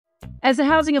As the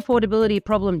housing affordability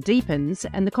problem deepens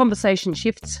and the conversation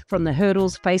shifts from the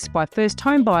hurdles faced by first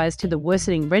home buyers to the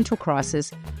worsening rental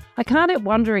crisis, I can't help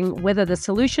wondering whether the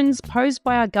solutions posed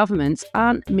by our governments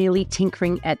aren't merely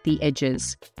tinkering at the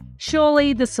edges.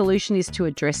 Surely the solution is to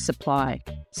address supply.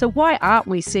 So why aren't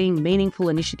we seeing meaningful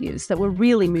initiatives that will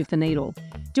really move the needle?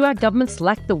 Do our governments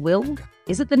lack the will?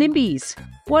 Is it the NIMBYs?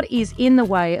 What is in the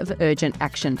way of urgent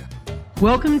action?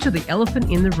 Welcome to The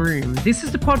Elephant in the Room. This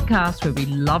is the podcast where we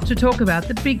love to talk about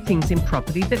the big things in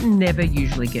property that never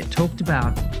usually get talked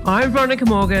about. I'm Veronica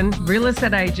Morgan, real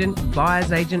estate agent,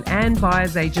 buyer's agent and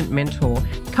buyer's agent mentor,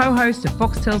 co-host of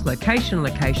Foxtel's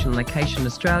Location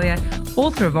Australia,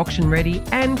 author of Auction Ready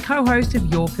and co-host of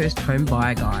Your First Home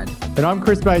Buyer Guide. And I'm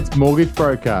Chris Bates, mortgage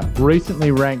broker, recently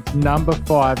ranked number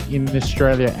 5 in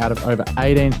Australia out of over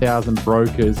 18,000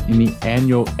 brokers in the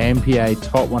annual MPA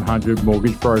Top 100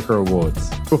 Mortgage Broker Awards.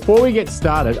 Before we get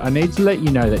started, I need to let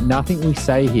you know that nothing we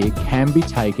say here can be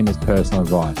taken as personal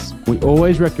advice. We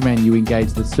always recommend you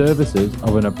engage the services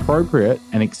of an appropriate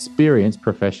and experienced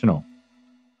professional.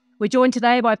 We're joined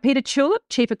today by Peter Tulip,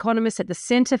 Chief Economist at the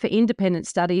Centre for Independent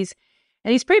Studies,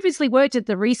 and he's previously worked at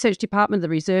the Research Department of the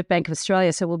Reserve Bank of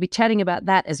Australia, so we'll be chatting about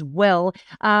that as well.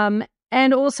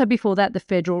 And also before that, the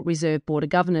Federal Reserve Board of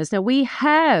Governors. Now, we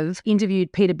have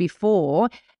interviewed Peter before,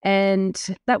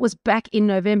 and that was back in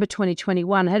November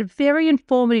 2021. Had a very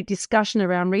informative discussion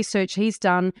around research he's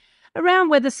done around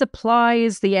whether supply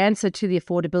is the answer to the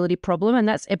affordability problem, and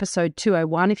that's episode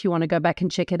 201 if you want to go back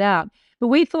and check it out. But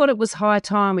we thought it was high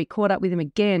time we caught up with him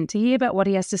again to hear about what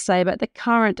he has to say about the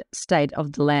current state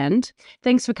of the land.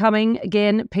 Thanks for coming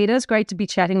again, Peter. It's great to be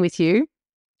chatting with you.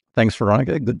 Thanks,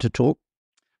 Veronica. Good to talk.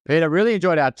 Peter, really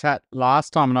enjoyed our chat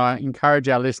last time, and I encourage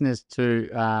our listeners to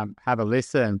have a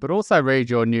listen, but also read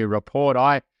your new report.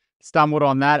 I stumbled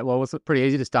on that. Well, it was pretty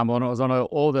easy to stumble on. It was on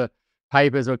all the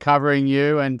papers were covering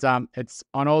you, and it's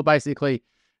on all basically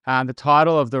the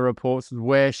title of the report is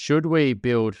Where Should We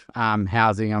Build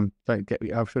Housing? I should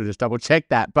have just double-checked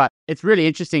that. But it's really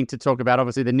interesting to talk about,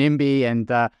 obviously, the NIMBY and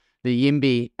the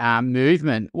YIMBY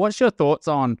movement. What's your thoughts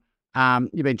on,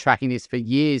 you've been tracking this for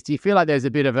years. Do you feel like there's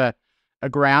a bit of a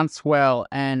groundswell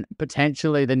and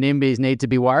potentially the NIMBYs need to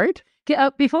be worried?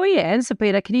 Before you answer,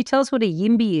 Peter, can you tell us what a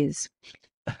YIMBY is?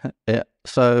 Yeah,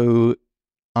 so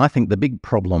I think the big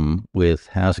problem with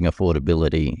housing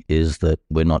affordability is that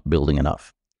we're not building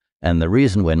enough. And the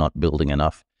reason we're not building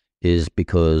enough is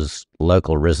because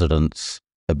local residents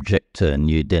object to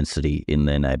new density in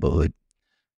their neighbourhood.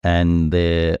 And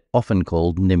they're often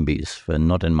called NIMBYs for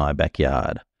not in my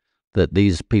backyard. That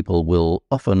these people will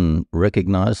often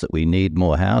recognise that we need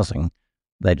more housing.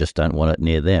 They just don't want it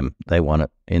near them. They want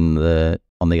it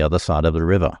on the other side of the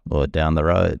river or down the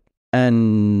road.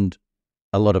 And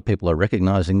a lot of people are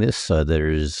recognising this, so there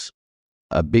is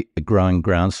a growing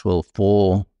groundswell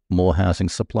for more housing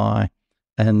supply.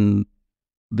 And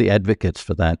the advocates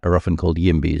for that are often called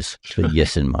YIMBYs for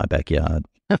yes in my backyard.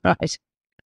 Right.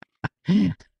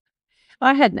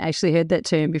 I hadn't actually heard that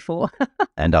term before.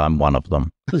 And I'm one of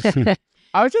them.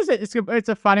 It's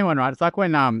a funny one, right? It's like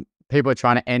when people are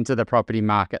trying to enter the property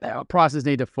market, prices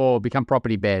need to fall, become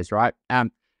property bears, right?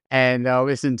 And they'll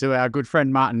listen to our good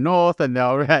friend Martin North, and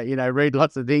they'll read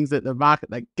lots of things that the market,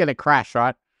 they're going to crash,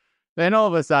 right? Then all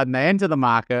of a sudden they enter the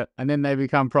market and then they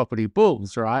become property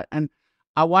bulls, right? And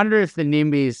I wonder if the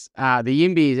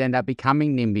YIMBYs end up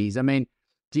becoming NIMBYs. I mean,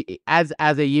 as a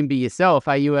YIMBY yourself,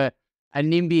 are you a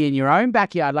NIMBY in your own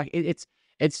backyard? Like it's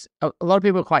a lot of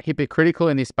people are quite hypocritical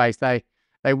in this space. They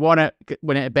want it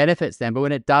when it benefits them, but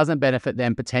when it doesn't benefit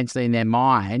them, potentially in their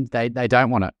mind, they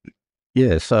don't want it.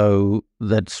 Yeah, so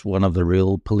that's one of the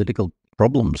real political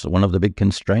problems, one of the big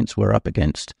constraints we're up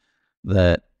against,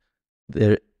 that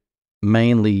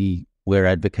mainly we're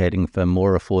advocating for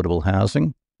more affordable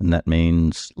housing, and that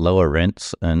means lower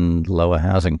rents and lower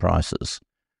housing prices.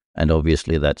 And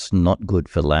obviously that's not good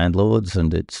for landlords,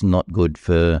 and it's not good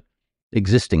for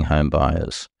existing home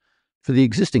buyers. For the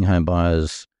existing home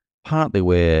buyers, partly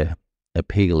we're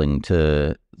appealing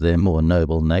to their more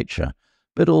noble nature,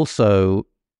 but also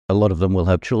a lot of them will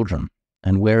have children.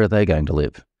 And where are they going to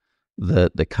live?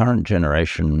 The current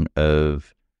generation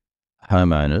of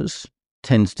homeowners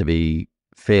tends to be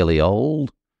fairly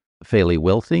old, fairly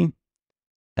wealthy,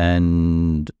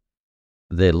 and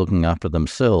they're looking after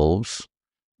themselves.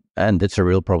 And it's a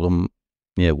real problem.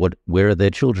 Yeah, where are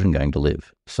their children going to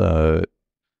live? So,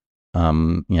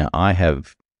 I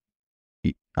have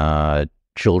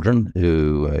children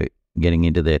who are getting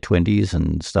into their 20s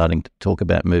and starting to talk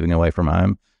about moving away from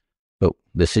home. But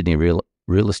the Sydney real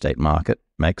estate market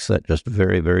makes that just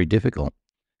very, very difficult.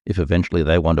 If eventually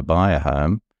they want to buy a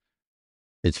home,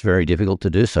 it's very difficult to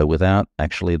do so without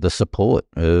actually the support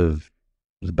of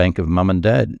the bank of mum and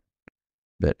dad.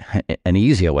 But an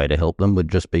easier way to help them would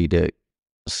just be to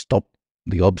stop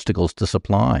the obstacles to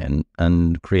supply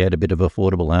and create a bit of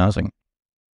affordable housing.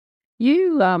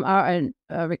 You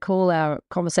recall our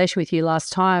conversation with you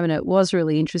last time, and it was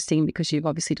really interesting because you've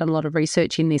obviously done a lot of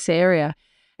research in this area.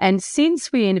 And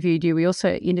since we interviewed you, we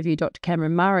also interviewed Dr.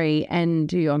 Cameron Murray,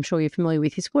 and I'm sure you're familiar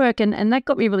with his work. And that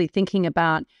got me really thinking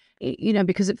about,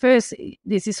 because at first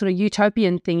there's this sort of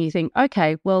utopian thing. You think,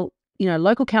 okay, well,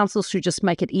 local councils should just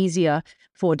make it easier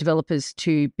for developers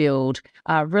to build,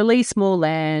 release more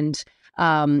land,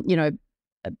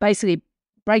 basically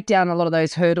break down a lot of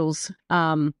those hurdles,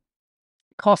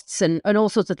 costs and all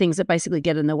sorts of things that basically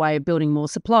get in the way of building more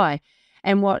supply.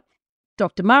 And what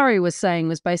Dr. Murray was saying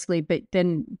was basically, but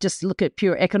then just look at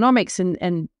pure economics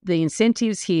and the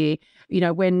incentives here.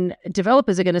 When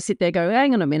developers are going to sit there go,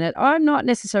 hang on a minute, I'm not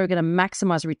necessarily going to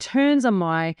maximize returns on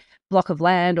my block of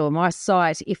land or my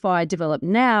site. If I develop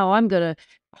now, I'm going to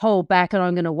hold back and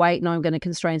I'm going to wait and I'm going to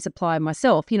constrain supply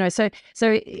myself. So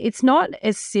it's not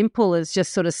as simple as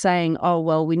just sort of saying, oh,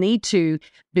 well, we need to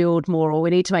build more or we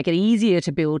need to make it easier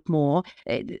to build more.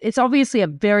 It's obviously a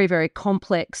very, very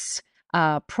complex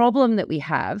problem that we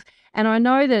have. And I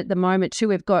know that at the moment too,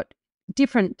 we've got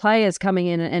different players coming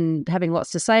in and having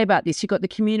lots to say about this. You've got the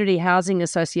community housing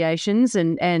associations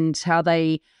and how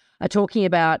they are talking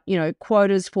about,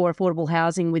 quotas for affordable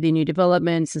housing within new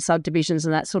developments and subdivisions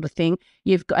and that sort of thing.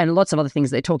 You've got, and lots of other things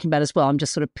they're talking about as well. I'm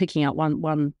just sort of picking out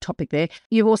one topic there.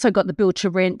 You've also got the build to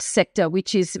rent sector,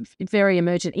 which is very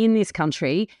emergent in this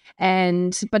country,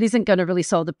 but isn't going to really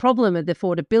solve the problem of the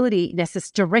affordability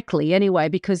directly anyway,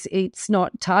 because it's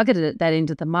not targeted at that end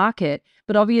of the market.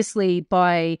 But obviously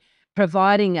by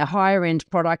providing a higher end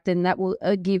product, then that will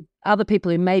give other people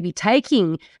who may be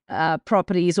taking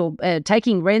properties or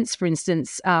taking rents, for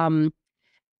instance,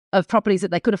 of properties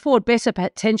that they could afford better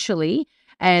potentially,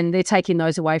 and they're taking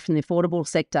those away from the affordable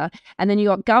sector. And then you've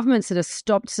got governments that have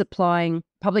stopped supplying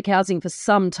public housing for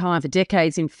some time, for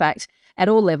decades, in fact, at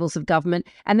all levels of government.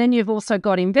 And then you've also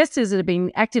got investors that have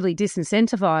been actively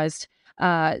disincentivised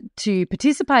to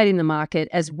participate in the market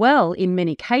as well in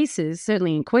many cases.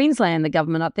 Certainly in Queensland, the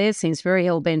government up there seems very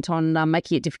hell-bent on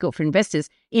making it difficult for investors,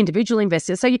 individual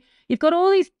investors. So you've got all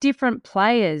these different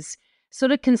players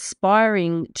sort of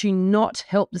conspiring to not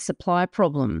help the supply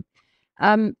problem.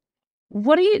 Do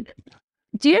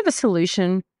you have a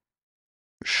solution?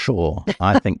 Sure.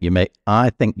 I think you're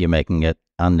making it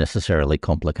unnecessarily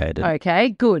complicated. Okay,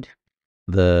 good.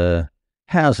 The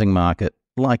housing market,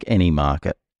 like any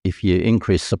market, if you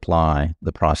increase supply,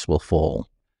 the price will fall.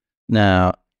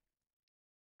 Now,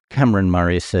 Cameron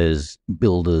Murray says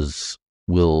builders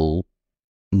will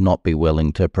not be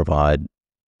willing to provide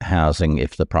housing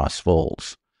if the price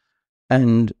falls.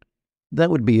 And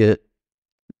that would be a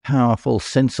powerful,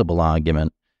 sensible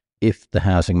argument if the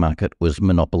housing market was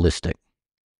monopolistic,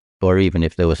 or even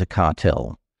if there was a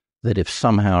cartel, that if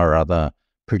somehow or other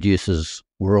producers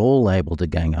were all able to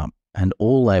gang up and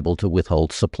all able to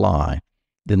withhold supply,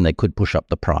 then they could push up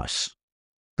the price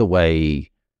the way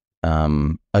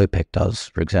OPEC does,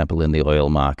 for example, in the oil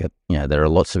market. There are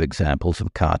lots of examples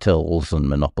of cartels and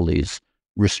monopolies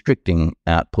restricting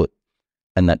output,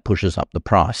 and that pushes up the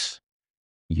price.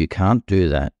 You can't do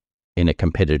that in a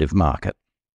competitive market.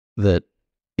 That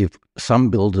if some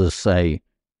builders say,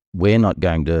 we're not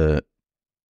going to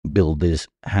build this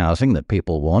housing that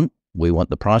people want, we want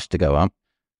the price to go up,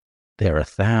 there are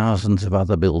thousands of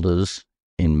other builders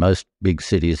in most big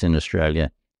cities in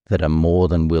Australia that are more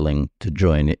than willing to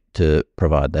join it to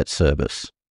provide that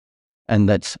service. And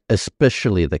that's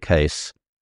especially the case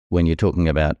when you're talking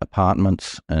about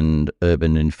apartments and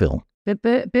urban infill.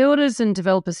 But builders and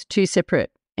developers are two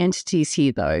separate entities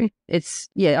here, though.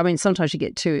 Sometimes you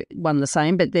get one the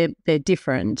same, but they're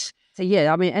different. So,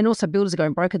 and also builders are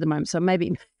going broke at the moment, so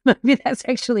maybe that's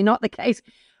actually not the case.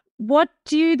 What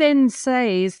do you then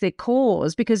say is the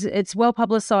cause? Because it's well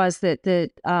publicised that the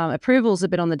approvals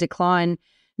have been on the decline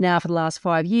now for the last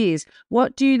 5 years.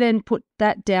 What do you then put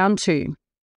that down to?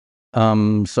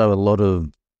 So a lot of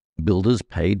builders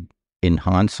paid, in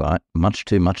hindsight, much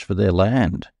too much for their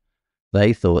land.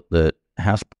 They thought that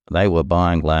they were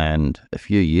buying land a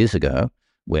few years ago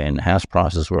when house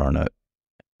prices were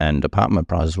and apartment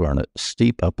prices were on a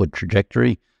steep upward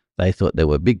trajectory. They thought there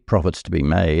were big profits to be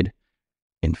made.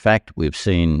 In fact, we've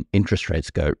seen interest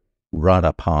rates go right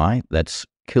up high. That's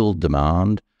killed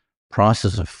demand.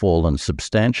 Prices have fallen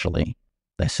substantially.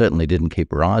 They certainly didn't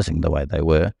keep rising the way they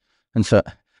were. And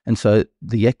so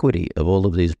the equity of all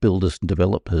of these builders and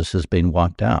developers has been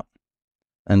wiped out,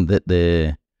 and that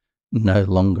they're no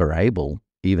longer able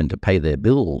even to pay their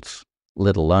bills,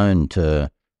 let alone to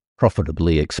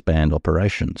profitably expand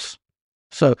operations.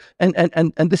 So, and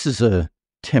this is a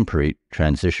temporary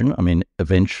transition. I mean,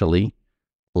 eventually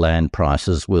land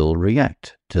prices will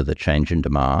react to the change in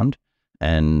demand,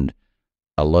 and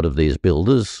a lot of these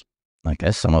builders, I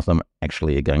guess some of them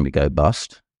actually are going to go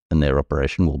bust, and their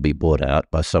operation will be bought out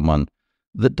by someone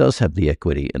that does have the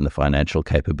equity and the financial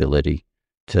capability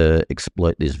to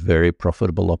exploit these very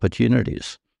profitable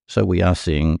opportunities. So we are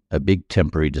seeing a big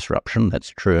temporary disruption, that's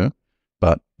true,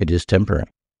 but it is temporary.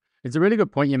 It's a really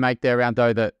good point you make there around,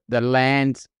 though, that the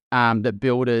land that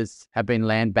builders have been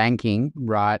land banking,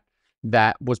 right,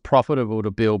 that was profitable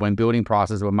to build when building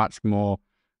prices were much more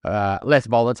less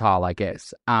volatile, I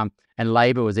guess. And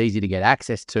labor was easy to get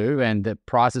access to, and the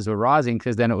prices were rising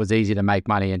because then it was easy to make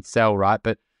money and sell, right?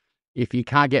 But if you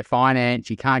can't get finance,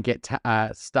 you can't get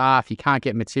staff, you can't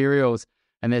get materials,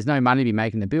 and there's no money to be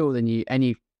making the build, and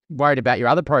you're worried about your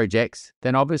other projects,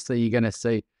 then obviously you're going to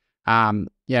see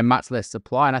much less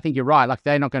supply. And I think you're right. Like,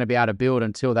 they're not going to be able to build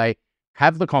until they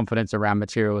have the confidence around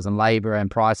materials and labor,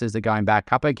 and prices are going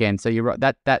back up again. So you're right.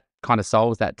 That kind of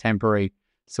solves that temporary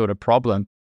sort of problem.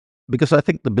 Because I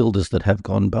think the builders that have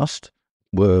gone bust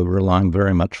were relying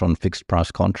very much on fixed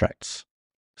price contracts,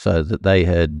 so that they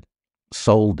had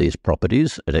sold these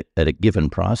properties at a given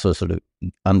price, or sort of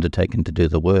undertaken to do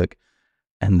the work,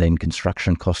 and then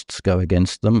construction costs go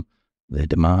against them, their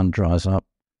demand dries up,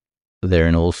 they're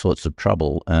in all sorts of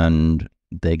trouble, and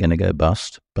they're going to go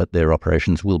bust, but their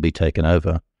operations will be taken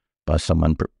over by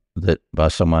someone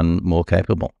more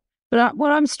capable. But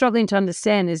what I'm struggling to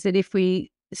understand is that if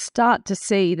we start to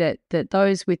see that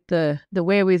those with the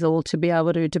wherewithal to be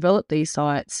able to develop these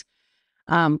sites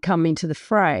come into the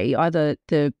fray, either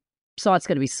the site's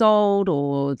going to be sold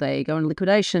or they go into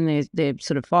liquidation, they're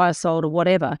sort of fire sold or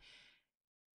whatever,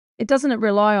 doesn't it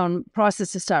rely on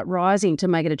prices to start rising to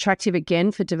make it attractive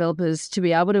again for developers to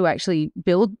be able to actually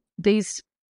build these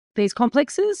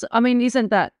complexes? I mean, isn't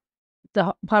that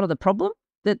the part of the problem,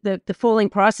 that the falling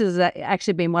prices has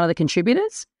actually been one of the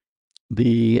contributors?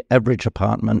 The average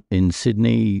apartment in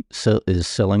Sydney is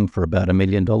selling for about $1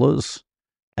 million,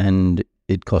 and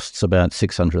it costs about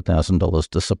 $600,000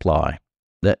 to supply.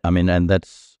 And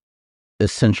that's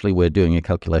essentially, we're doing a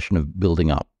calculation of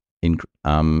building up,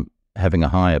 having a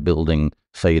higher building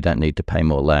so you don't need to pay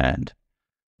more land.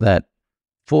 That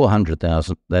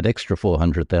extra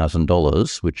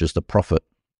 $400,000, which is the profit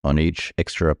on each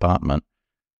extra apartment,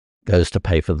 goes to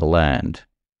pay for the land.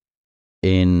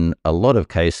 In a lot of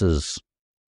cases,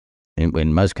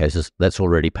 in most cases, that's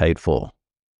already paid for.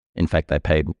 In fact, they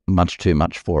paid much too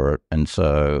much for it. And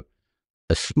so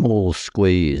a small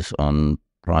squeeze on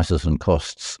prices and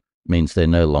costs means they're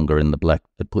no longer in the black.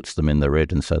 It puts them in the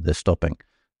red, and so they're stopping.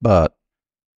 But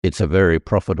it's a very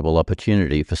profitable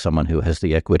opportunity for someone who has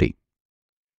the equity.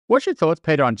 What's your thoughts,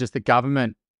 Peter, on just the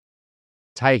government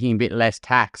taking a bit less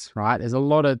tax, right? There's a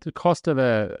lot of the cost of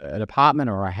an apartment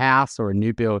or a house or a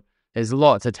new build. There's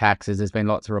lots of taxes. There's been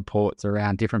lots of reports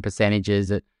around different percentages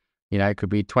that, it could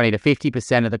be 20 to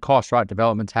 50% of the cost, right?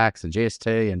 Development tax and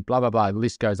GST and blah, blah, blah. The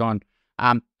list goes on.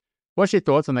 What's your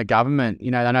thoughts on the government?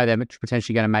 I know they're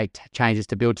potentially going to make changes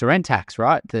to build to rent tax,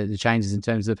 right? The changes in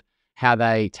terms of how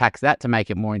they tax that to make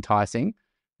it more enticing.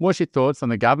 What's your thoughts on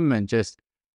the government just,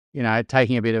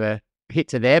 taking a bit of a hit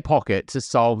to their pocket to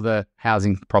solve the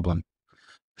housing problem?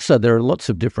 So there are lots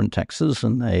of different taxes,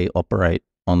 and they operate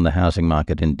on the housing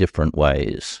market in different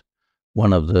ways.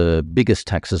 One of the biggest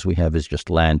taxes we have is just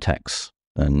land tax,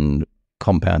 and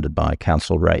compounded by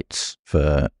council rates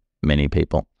for many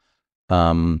people.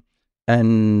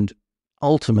 And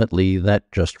ultimately,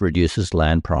 that just reduces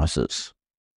land prices.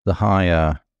 The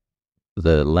higher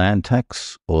the land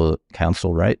tax or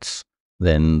council rates,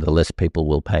 then the less people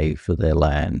will pay for their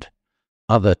land.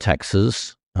 Other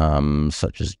taxes,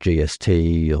 such as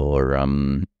GST or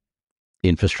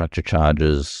infrastructure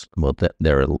charges, well,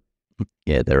 there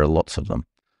are lots of them,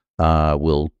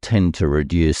 will tend to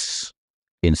reduce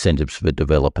incentives for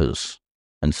developers,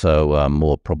 and so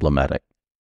more problematic.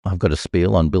 I've got a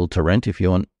spiel on build to rent if you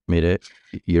want me to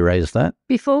raise that.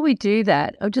 Before we do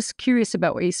that, I'm just curious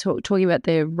about what you're talking about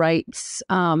there. Rates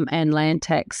and land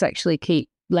tax actually keep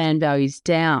land values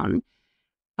down.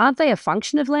 Aren't they a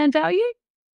function of land value?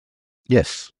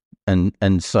 Yes.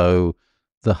 And so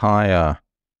the higher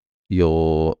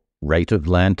your rate of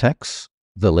land tax,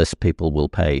 the less people will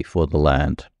pay for the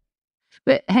land.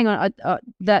 But hang on,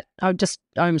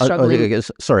 I'm struggling.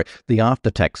 Sorry, the after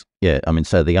tax. Yeah,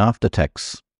 so the after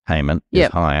tax payment is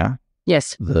higher.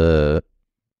 Yes. The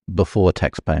before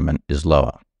tax payment is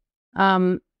lower.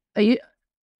 Are you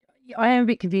I am a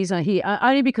bit confused on here,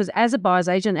 only because as a buyer's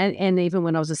agent and even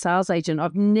when I was a sales agent,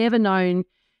 I've never known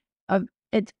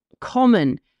it's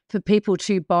common for people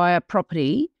to buy a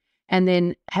property and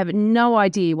then have no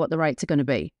idea what the rates are going to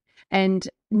be, and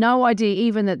no idea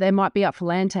even that they might be up for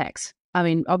land tax. I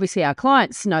mean, obviously our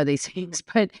clients know these things,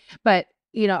 but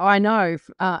I know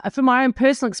from my own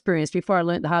personal experience before I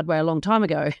learned the hard way a long time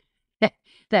ago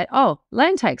that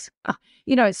land tax,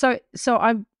 so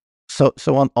I'm. So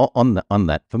on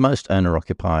that, for most owner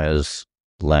occupiers,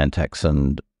 land tax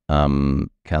and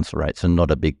council rates are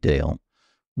not a big deal.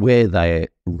 Where they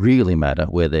really matter,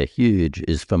 where they're huge,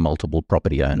 is for multiple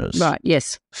property owners. Right.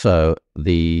 Yes. So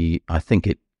I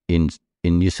think in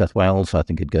New South Wales, I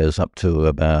think it goes up to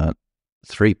about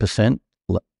 3%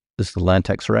 is the land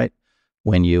tax rate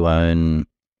when you own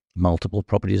multiple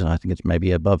properties. I think it's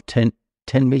maybe above 10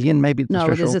 million, maybe.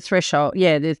 No, there's a threshold.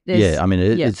 Yeah. I mean,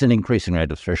 it's an increasing rate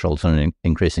of thresholds and an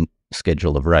increasing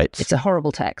schedule of rates. It's a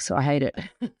horrible tax. I hate it.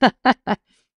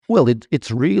 Well,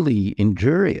 it's really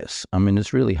injurious. I mean,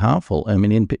 it's really harmful. I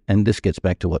mean, and this gets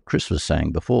back to what Chris was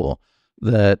saying before,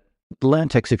 that the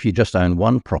land tax, if you just own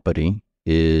one property,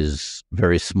 is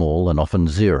very small and often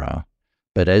zero.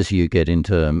 But as you get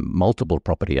into multiple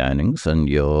property ownings and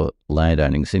your land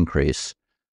ownings increase,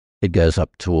 it goes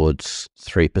up towards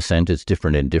 3%. It's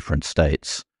different in different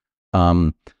states.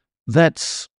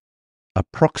 That's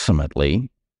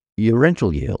approximately your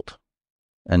rental yield.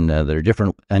 And they're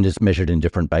different, and it's measured in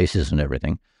different bases and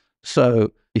everything.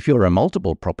 So if you're a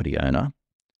multiple property owner,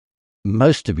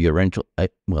 most of your rental,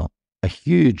 a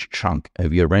huge chunk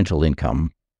of your rental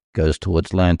income goes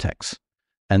towards land tax.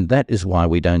 And that is why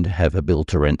we don't have a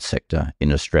build-to-rent sector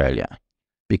in Australia,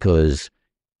 because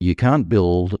you can't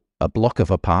build a block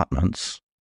of apartments,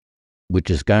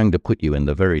 which is going to put you in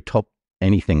the very top.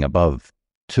 Anything above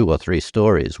 2 or 3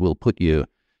 stories will put you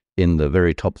in the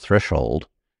very top threshold.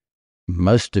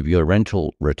 Most of your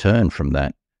rental return from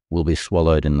that will be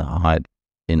swallowed in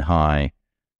high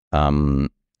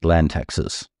land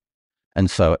taxes. And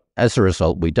so as a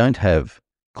result, we don't have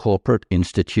corporate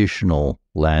institutional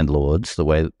landlords the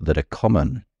way that are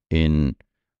common in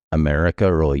America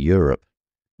or Europe.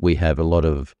 We have a lot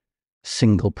of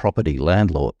single property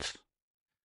landlords.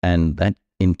 And that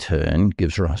in turn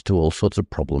gives rise to all sorts of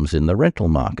problems in the rental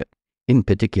market. In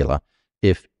particular,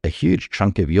 if a huge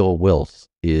chunk of your wealth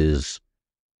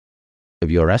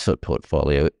of your asset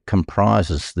portfolio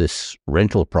comprises this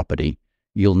rental property,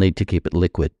 you'll need to keep it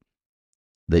liquid.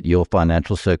 That your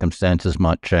financial circumstances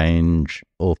might change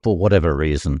or for whatever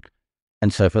reason.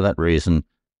 And so for that reason,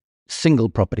 single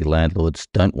property landlords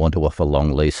don't want to offer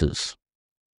long leases.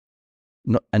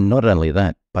 And not only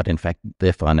that, but in fact,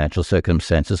 their financial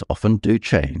circumstances often do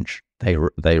change.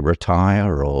 They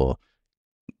retire or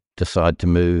decide to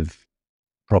move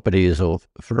properties, or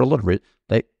for a lot of it,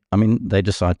 they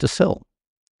decide to sell.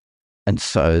 And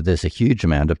so there's a huge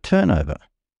amount of turnover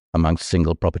amongst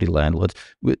single property landlords,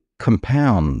 which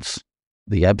compounds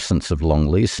the absence of long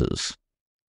leases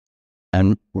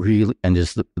and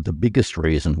is the biggest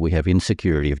reason we have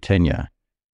insecurity of tenure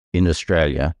in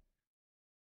Australia,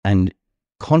 and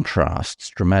contrasts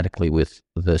dramatically with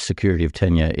the security of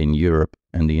tenure in Europe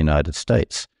and the United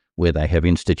States, where they have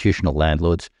institutional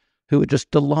landlords who are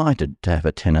just delighted to have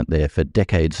a tenant there for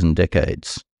decades and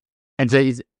decades. And so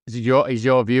is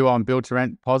your view on build to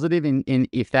rent positive in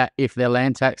if the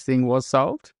land tax thing was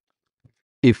solved?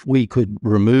 If we could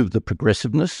remove the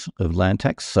progressiveness of land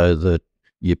tax so that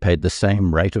you paid the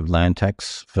same rate of land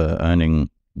tax for owning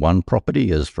one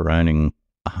property as for owning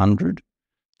 100,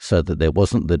 so that there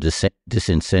wasn't the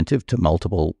disincentive to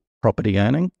multiple property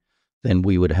owning, then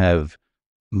we would have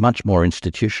much more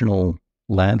institutional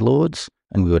landlords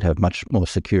and we would have much more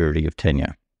security of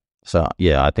tenure. So,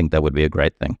 yeah, I think that would be a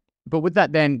great thing. But would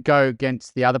that then go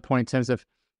against the other point in terms of,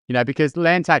 because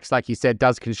land tax, like you said,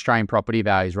 does constrain property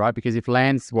values, right? Because if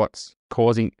land's what's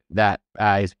causing that,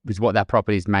 is what that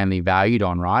property is mainly valued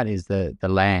on, right, is the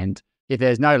land. If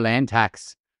there's no land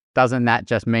tax, doesn't that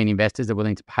just mean investors are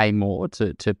willing to pay more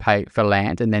to pay for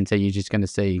land? And then so you're just going to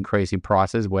see increasing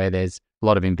prices where there's a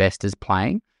lot of investors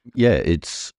playing? Yeah,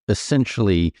 it's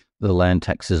essentially the land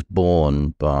tax is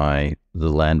borne by the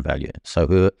land value.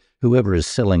 So whoever is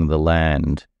selling the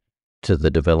land to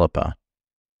the developer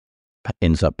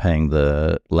ends up paying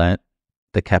the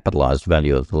capitalized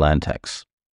value of the land tax.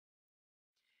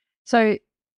 So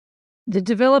the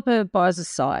developer buys a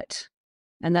site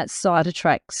and that site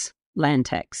attracts land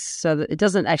tax. So that it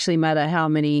doesn't actually matter how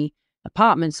many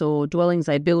apartments or dwellings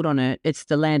they build on it, it's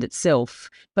the land itself.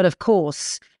 But of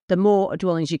course, the more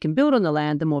dwellings you can build on the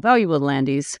land, the more valuable the land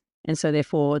is. And so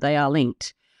therefore they are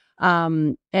linked.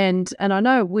 And I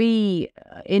know we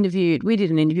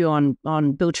did an interview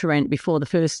on build to rent before the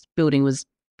first building was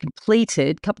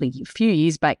completed, a few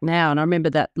years back now, and I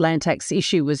remember that land tax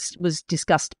issue was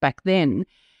discussed back then.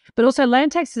 But also,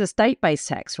 land tax is a state-based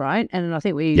tax, right? And I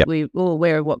think we're all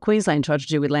aware of what Queensland tried to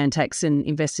do with land tax and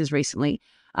investors recently.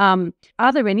 Are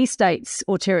there any states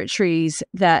or territories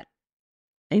that,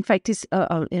 in fact,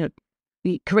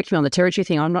 correct me on the territory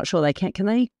thing, I'm not sure they can. Can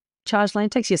they charge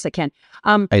land tax? Yes, they can.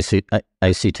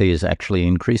 ACT is actually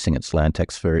increasing its land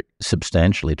tax very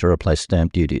substantially to replace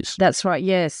stamp duties. That's right,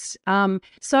 yes.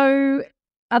 So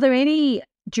are there any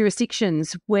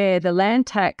jurisdictions where the land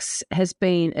tax has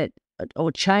been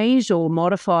or changed or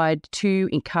modified to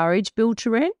encourage build to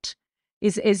rent?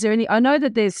 Is there any? I know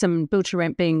that there's some build to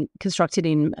rent being constructed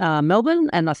in Melbourne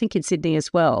and I think in Sydney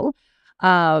as well.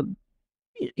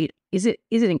 Is it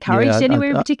encouraged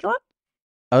anywhere in particular?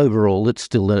 Overall, it's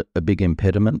still a big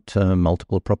impediment to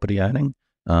multiple property owning.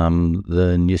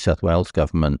 The New South Wales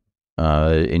government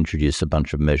introduced a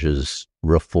bunch of measures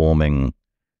reforming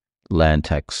land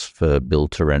tax for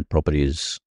build-to-rent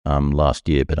properties last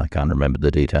year, but I can't remember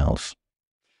the details.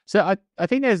 So I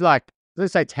think there's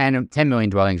let's say 10 million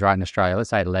dwellings right in Australia.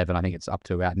 Let's say 11, I think it's up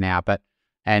to about now.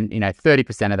 And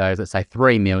 30% of those, let's say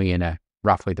 3 million are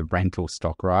roughly the rental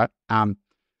stock, right? And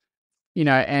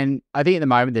I think at the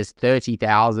moment there's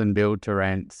 30,000 build to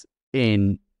rents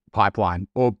in pipeline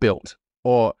or built,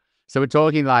 so we're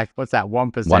talking what's that?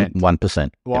 1%.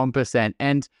 1%. 1%.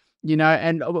 And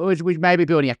and we may be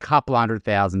building a couple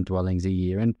 100,000 dwellings a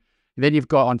year, and then you've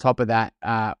got on top of that,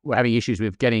 we're having issues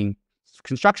with getting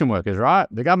construction workers, right?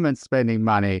 The government's spending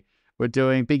money. We're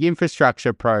doing big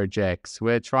infrastructure projects.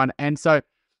 We're trying, and so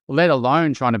let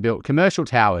alone trying to build commercial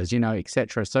towers,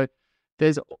 etc. So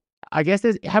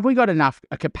have we got enough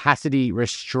a capacity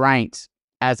restraint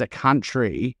as a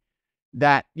country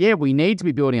that, we need to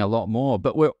be building a lot more,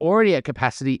 but we're already at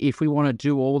capacity if we want to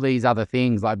do all these other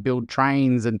things like build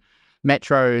trains and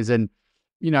metros and,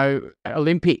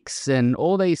 Olympics and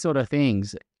all these sort of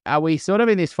things. Are we sort of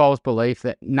in this false belief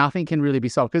that nothing can really be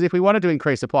solved? Because if we wanted to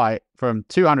increase supply from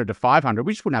 200 to 500,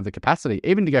 we just wouldn't have the capacity.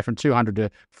 Even to go from 200 to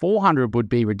 400 would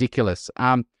be ridiculous.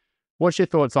 What's your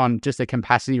thoughts on just the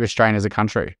capacity restraint as a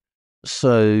country?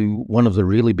 So one of the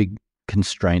really big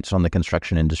constraints on the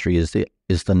construction industry is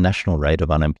the national rate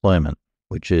of unemployment,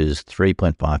 which is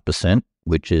 3.5%,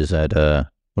 which is at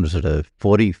a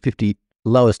 40, 50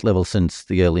 lowest level since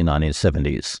the early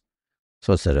 1970s.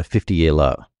 So it's at a 50-year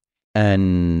low.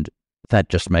 And that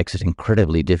just makes it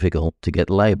incredibly difficult to get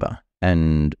labour.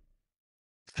 And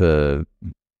there's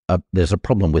a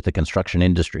problem with the construction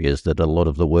industry is that a lot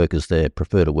of the workers there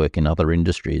prefer to work in other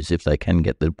industries if they can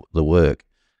get the work.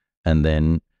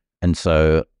 And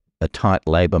so a tight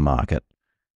labour market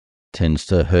tends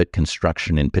to hurt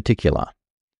construction in particular,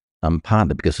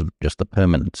 partly because of just the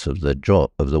permanence of the job,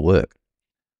 of the work.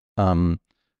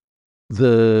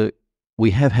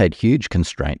 We have had huge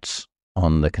constraints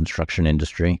on the construction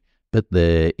industry, but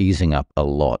they're easing up a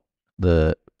lot.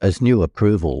 As new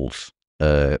approvals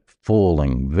are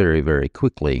falling very, very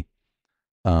quickly,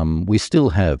 we still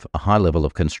have a high level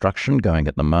of construction going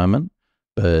at the moment,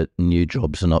 but new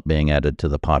jobs are not being added to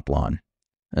the pipeline.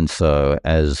 And so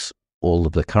as all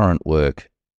of the current work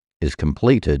is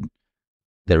completed,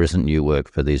 there isn't new work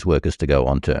for these workers to go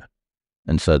onto.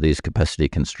 And so these capacity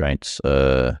constraints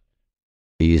are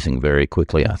easing very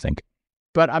quickly, I think.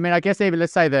 But I mean, I guess even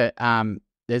let's say that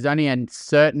there's only a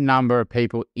certain number of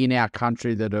people in our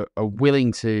country that are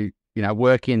willing to,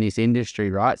 work in this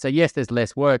industry, right? So yes, there's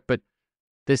less work, but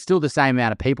there's still the same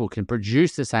amount of people can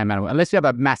produce the same amount of work. Unless we have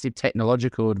a massive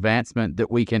technological advancement that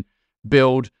we can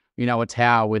build, a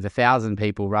tower with 1,000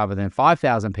 people rather than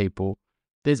 5,000 people,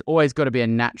 there's always got to be a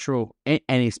natural, and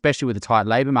especially with the tight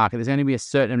labour market, there's going to be a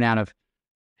certain amount of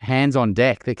hands on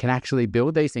deck that can actually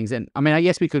build these things. And I mean, I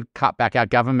guess we could cut back our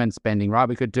government spending, right?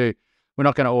 We're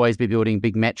not going to always be building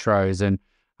big metros and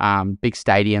big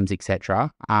stadiums,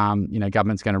 etc.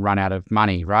 Government's going to run out of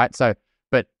money, right? So,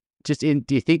 but do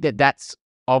you think that that's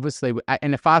obviously,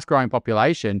 in a fast growing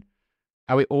population,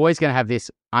 are we always going to have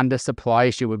this undersupply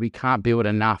issue where we can't build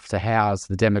enough to house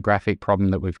the demographic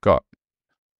problem that we've got?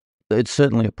 It's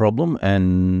certainly a problem.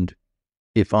 And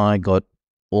if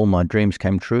all my dreams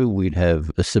came true, we'd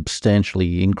have a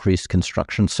substantially increased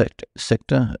construction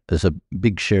sector as a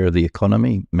big share of the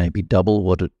economy, maybe double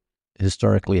what it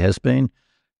historically has been.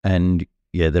 And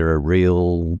there are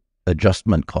real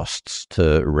adjustment costs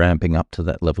to ramping up to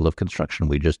that level of construction.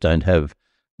 We just don't have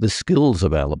the skills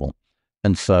available.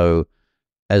 And so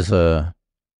as a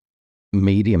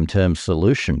medium-term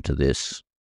solution to this,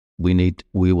 we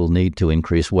will need to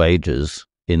increase wages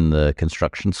in the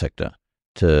construction sector.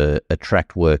 to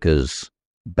attract workers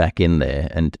back in there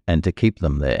and to keep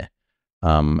them there.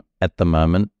 At the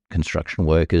moment, construction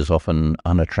work is often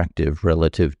unattractive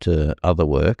relative to other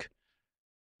work.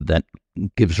 That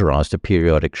gives rise to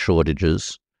periodic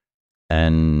shortages,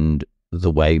 and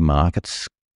the way markets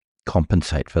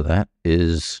compensate for that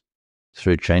is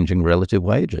through changing relative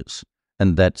wages.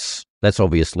 And that's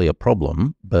obviously a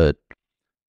problem, but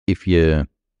if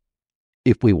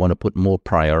we want to put more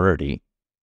priority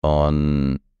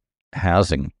on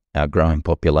housing our growing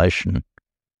population,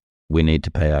 we need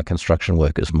to pay our construction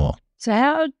workers more. So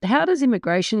how does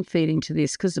immigration feed into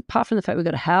this? Because apart from the fact we've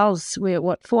got to house,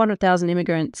 we're at 400,000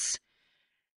 immigrants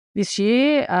this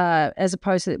year, as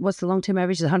opposed to what's the long-term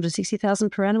average is 160,000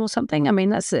 per annum or something. I mean,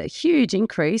 that's a huge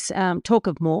increase. Talk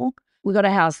of more. We've got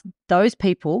to house those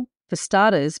people for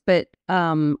starters, but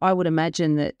I would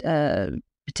imagine that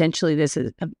potentially there's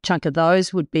a chunk of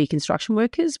those would be construction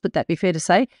workers. Would that be fair to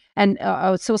say? And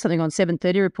I saw something on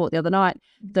 7:30 report the other night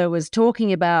that was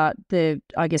talking about the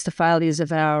failures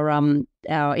of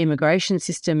our immigration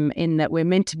system, in that we're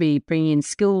meant to be bringing in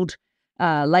skilled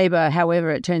labour.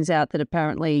 However, it turns out that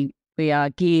apparently we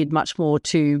are geared much more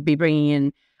to be bringing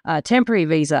in temporary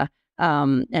visa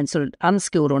and sort of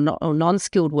unskilled or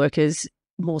non-skilled workers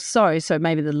more so. So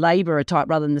maybe the labourer type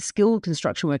rather than the skilled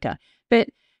construction worker. But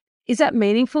is that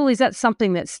meaningful? Is that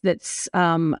something that's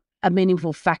a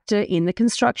meaningful factor in the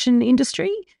construction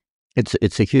industry?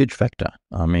 It's a huge factor.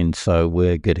 I mean, so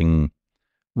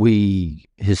we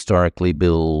historically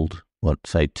build,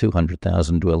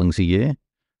 200,000 dwellings a year.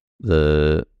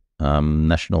 The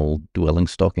national dwelling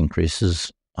stock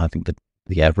increases, I think that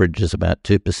the average is about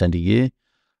 2% a year.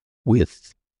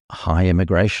 With high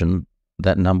immigration,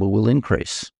 that number will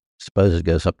increase. Suppose it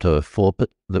goes up to 4%,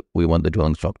 that we want the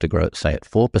dwelling stock to grow, say, at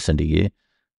 4% a year.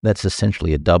 That's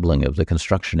essentially a doubling of the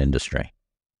construction industry.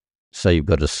 So you've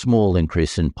got a small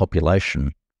increase in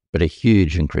population, but a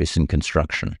huge increase in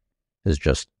construction is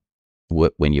just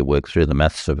when you work through the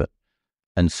maths of it.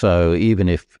 And so even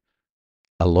if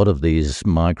a lot of these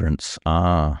migrants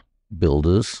are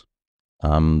builders,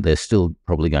 they're still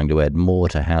probably going to add more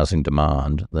to housing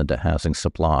demand than to housing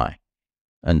supply.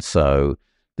 And so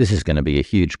this is going to be a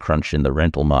huge crunch in the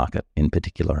rental market, in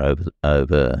particular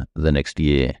over the next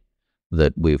year,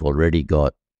 that we've already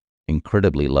got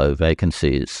incredibly low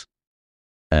vacancies.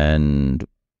 And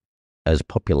as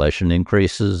population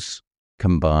increases,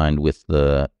 combined with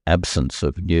the absence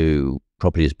of new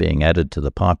properties being added to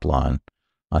the pipeline,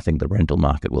 I think the rental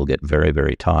market will get very,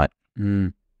 very tight.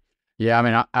 Yeah, I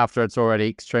mean, after it's already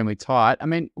extremely tight. I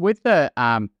mean, with the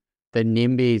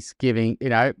NIMBYs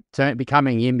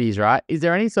becoming YIMBYs, right? Is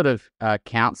there any sort of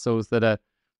councils that are,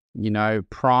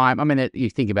 prime? I mean, you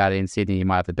think about it in Sydney, you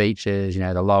might have the beaches,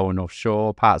 the lower North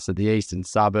Shore, parts of the eastern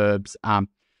suburbs,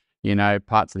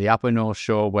 parts of the upper North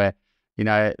Shore where,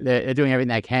 they're doing everything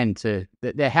they can to,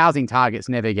 their housing targets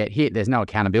never get hit. There's no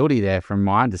accountability there from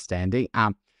my understanding.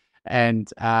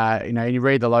 And you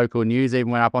read the local news,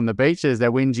 even when up on the beaches,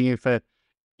 they're whinging you for,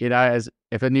 as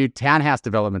if a new townhouse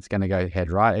development's going to go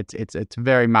ahead, right? It's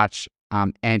very much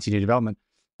anti-new development.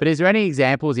 But is there any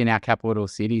examples in our capital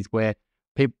cities where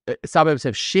suburbs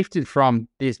have shifted from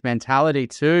this mentality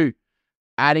to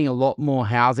adding a lot more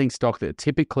housing stock that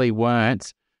typically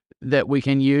weren't, that we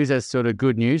can use as sort of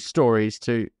good news stories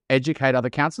to educate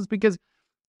other councils? Because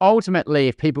ultimately,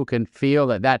 if people can feel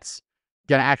that that's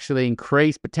going to actually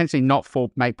increase, potentially not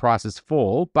make prices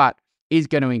fall, but is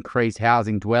going to increase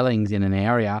housing dwellings in an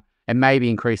area and maybe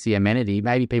increase the amenity,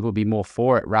 maybe people will be more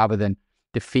for it rather than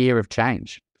the fear of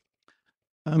change.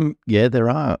 Yeah, there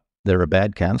are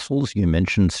bad councils. You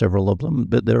mentioned several of them,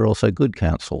 but there are also good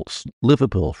councils.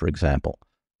 Liverpool, for example,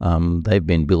 they've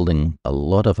been building a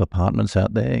lot of apartments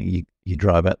out there. You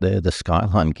drive out there, the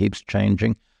skyline keeps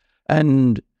changing,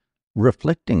 and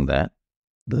reflecting that,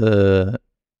 the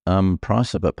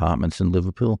price of apartments in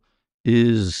Liverpool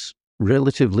is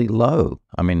relatively low.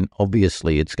 I mean,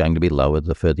 obviously it's going to be lower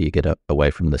the further you get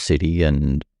away from the city,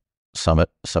 and some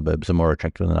suburbs are more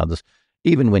attractive than others.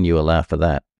 Even when you allow for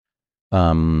that,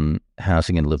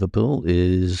 housing in Liverpool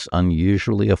is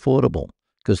unusually affordable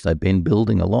because they've been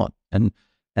building a lot. And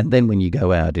then when you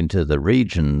go out into the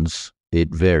regions,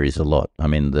 it varies a lot. I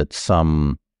mean, that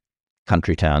some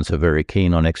country towns are very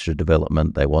keen on extra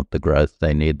development. They want the growth.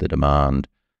 They need the demand.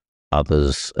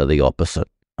 Others are the opposite.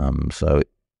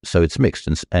 So it's mixed.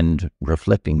 And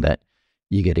reflecting that,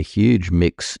 you get a huge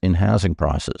mix in housing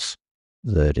prices,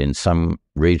 that in some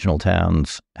regional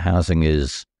towns, housing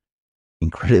is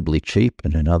incredibly cheap,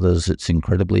 and in others, it's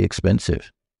incredibly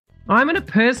expensive. I'm on a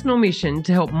personal mission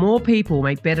to help more people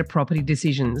make better property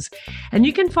decisions. And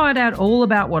you can find out all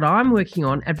about what I'm working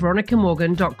on at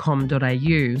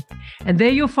veronicamorgan.com.au. And there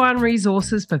you'll find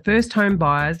resources for first home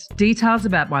buyers, details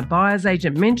about my buyer's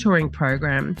agent mentoring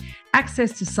program,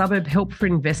 access to suburb help for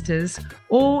investors,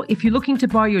 or if you're looking to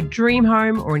buy your dream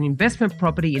home or an investment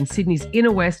property in Sydney's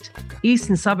inner west,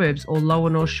 eastern suburbs or lower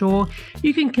North Shore,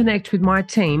 you can connect with my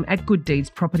team at Good Deeds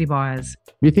Property Buyers.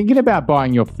 If you're thinking about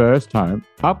buying your first home,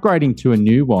 upgrading to a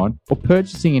new one, or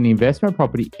purchasing an investment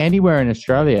property anywhere in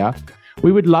Australia,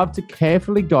 we would love to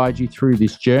carefully guide you through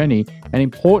this journey and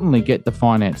importantly get the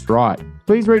finance right.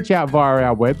 Please reach out via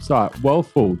our website,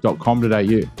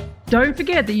 wealthful.com.au. Don't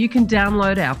forget that you can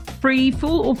download our free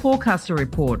full or forecaster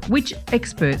report. Which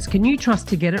experts can you trust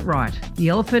to get it right?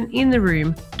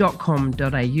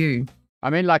 theelephantintheroom.com.au. I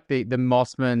mean, like the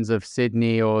Mossmans of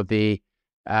Sydney, or the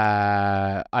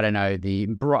I don't know, the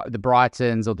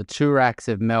Brightons or the Turaks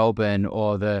of Melbourne,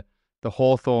 or the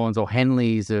Hawthorns or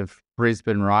Henleys of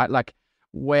Brisbane, right? Like,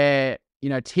 where, you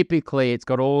know, typically it's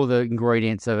got all the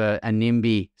ingredients of a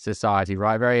NIMBY society,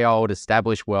 right? Very old,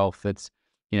 established wealth. It's,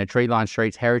 you know, tree-lined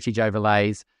streets, heritage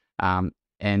overlays,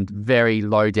 and very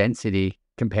low density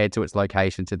compared to its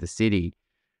location to the city,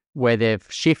 where they've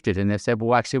shifted and they've said,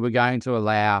 well, actually, we're going to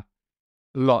allow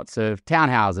lots of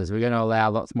townhouses. We're going to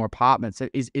allow lots more apartments. So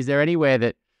is there anywhere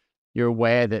that you're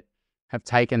aware that have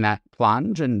taken that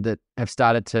plunge and that have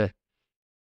started to,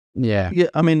 Yeah,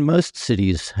 I mean, most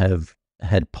cities have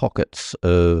had pockets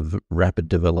of rapid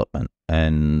development,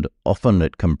 and often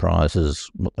it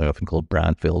comprises what they often call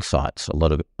brownfield sites, a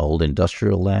lot of old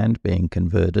industrial land being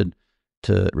converted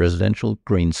to residential.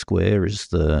 Green Square is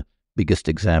the biggest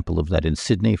example of that in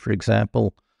Sydney, for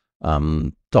example.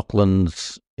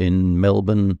 Docklands in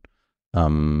Melbourne,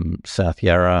 South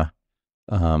Yarra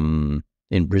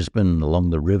in Brisbane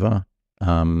along the river.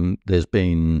 There's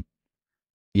been,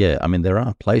 I mean, there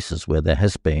are places where there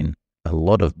has been a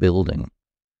lot of building.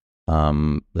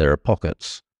 There are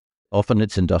pockets. Often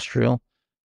it's industrial.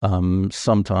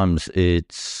 Sometimes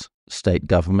it's state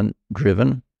government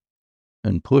driven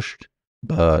and pushed,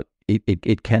 but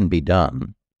it can be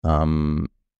done.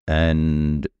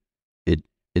 And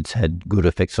it's had good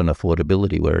effects on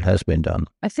affordability where it has been done.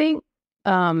 I think,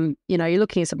 you know, you're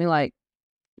looking at something like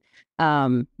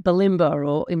Balimba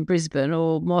or in Brisbane,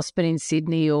 or Mossman in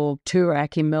Sydney, or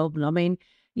Toorak in Melbourne. I mean,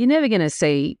 you're never going to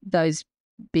see those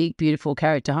big, beautiful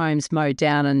character homes mowed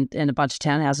down and a bunch of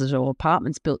townhouses or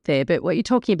apartments built there. But what you're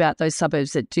talking about, those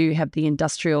suburbs that do have the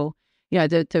industrial, you know,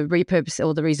 the repurpose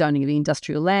or the rezoning of the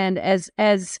industrial land, as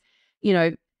you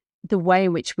know, the way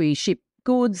in which we ship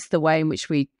goods, the way in which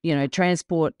we, you know,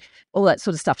 transport, all that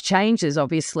sort of stuff changes,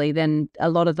 obviously. Then a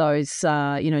lot of those,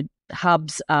 you know,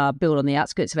 hubs are built on the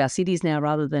outskirts of our cities now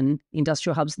rather than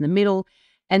industrial hubs in the middle.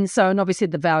 And obviously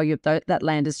the value of that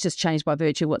land has just changed by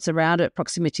virtue of what's around it,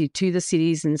 proximity to the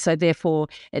cities. And so therefore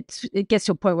it gets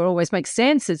to a point where it always makes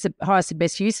sense. It's the highest and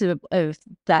best use of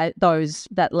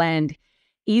that land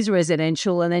is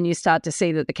residential. And then you start to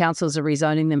see that the councils are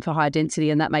rezoning them for high density,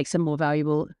 and that makes them more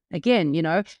valuable again. You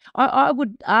know, I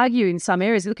would argue in some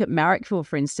areas, look at Marrickville,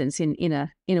 for instance, in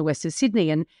inner west of Sydney,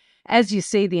 and as you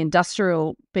see the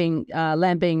industrial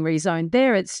land being rezoned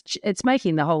there, it's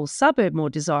making the whole suburb more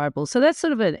desirable. So that's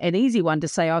sort of an easy one to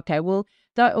say, okay, well,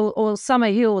 or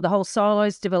Summer Hill, the whole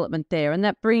silos development there, and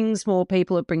that brings more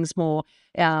people. It brings more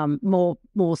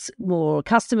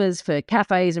customers for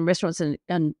cafes and restaurants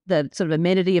and the sort of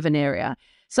amenity of an area.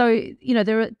 So, you know,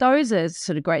 those are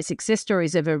sort of great success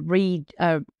stories of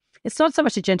it's not so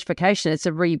much a gentrification, it's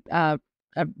a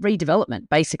redevelopment,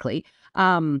 basically,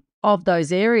 of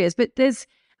those areas. But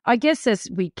I guess as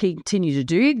we continue to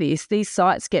do this, these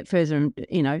sites get further and,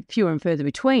 you know, fewer and further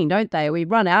between, don't they? We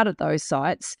run out of those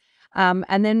sites,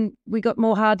 and then we got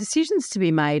more hard decisions to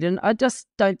be made. And I just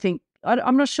don't think,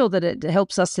 I'm not sure that it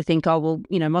helps us to think, oh, well,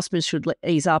 you know, Mossman should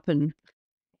ease up and,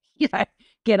 you know,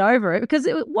 get over it. Because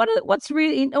what's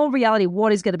really, in all reality,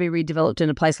 what is going to be redeveloped in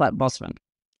a place like Mossman?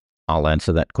 I'll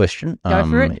answer that question. Go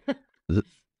for it.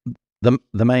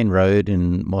 The main road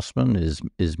in Mossman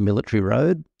is Military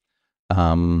Road.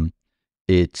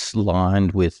 It's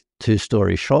lined with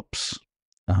two-storey shops.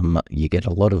 You get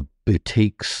a lot of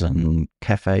boutiques and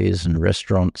cafes and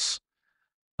restaurants.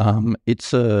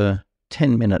 It's a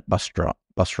 10-minute bus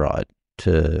ride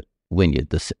to Wynyard,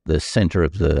 the centre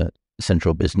of the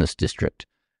central business district.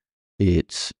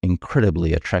 It's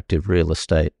incredibly attractive real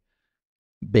estate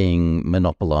being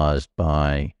monopolised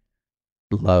by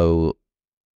low,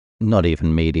 not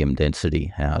even medium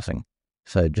density housing.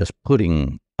 So just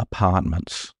putting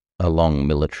apartments along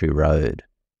Military Road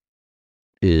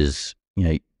is, you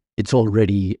know, it's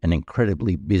already an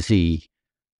incredibly busy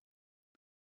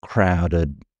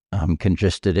crowded,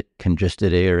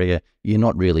 congested area, you're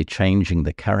not really changing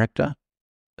the character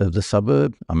of the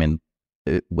suburb. I mean,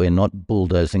 we're not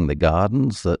bulldozing the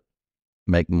gardens that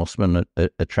make Mossman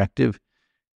attractive.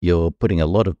 You're putting a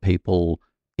lot of people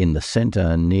in the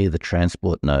centre near the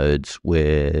transport nodes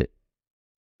where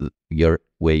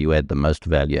you add the most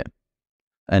value.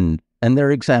 And there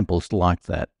are examples like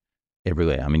that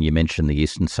everywhere. I mean, you mentioned the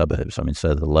eastern suburbs. I mean,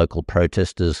 so the local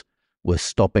protesters were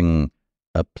stopping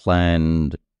a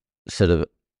planned set of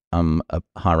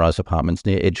high-rise apartments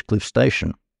near Edgecliff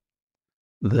Station.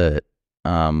 That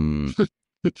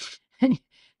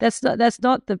that's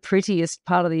not the prettiest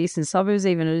part of the eastern suburbs.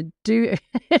 Even do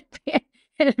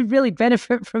really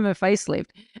benefit from a facelift.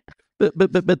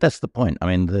 But that's the point. I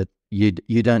mean, that you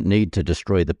don't need to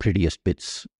destroy the prettiest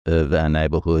bits of our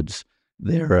neighbourhoods.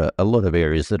 There are a lot of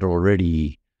areas that are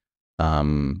already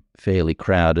fairly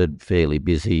crowded, fairly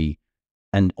busy,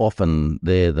 and often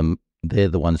they're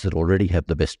the ones that already have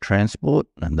the best transport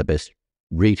and the best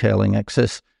retailing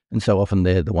access, and so often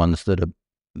they're the ones that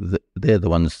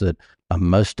are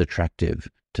most attractive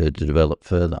to develop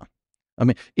further. I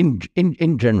mean,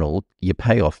 in general, your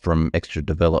payoff from extra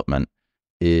development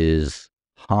is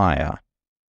higher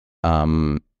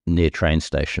near train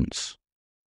stations,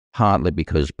 partly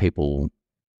because people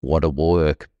want to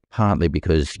work, partly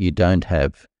because you don't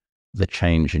have the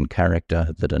change in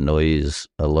character that annoys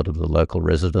a lot of the local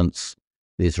residents.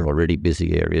 These are already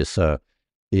busy areas, so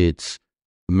it's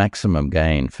maximum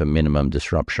gain for minimum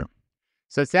disruption.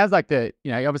 So it sounds like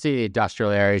obviously the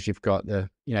industrial areas, you've got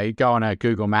you go on a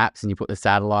Google Maps and you put the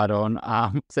satellite on.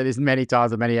 So there's many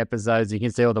times, many episodes, you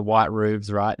can see all the white roofs,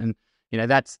 right? And,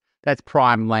 that's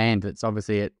prime land. That's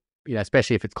obviously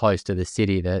especially if it's close to the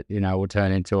city that, will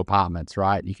turn into apartments,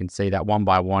 right? You can see that one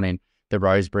by one in the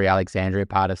Rosebery, Alexandria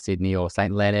part of Sydney, or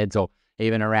St. Leonard's, or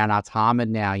even around Arts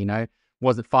Harmond now,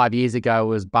 was it 5 years ago it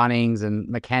was Bunnings and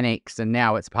mechanics, and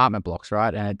now it's apartment blocks,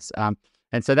 right? And it's,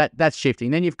 and so that's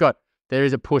shifting. Then there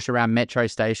is a push around metro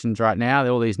stations right now.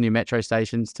 All these new metro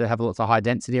stations to have lots of high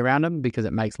density around them because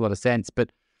it makes a lot of sense.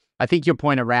 But I think your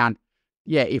point around,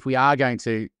 if we are going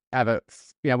to have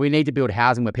we need to build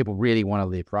housing where people really want to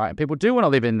live, right? And people do want to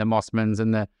live in the Mossmans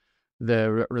and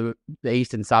the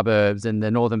eastern suburbs and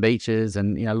the northern beaches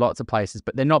and, lots of places,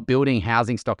 but they're not building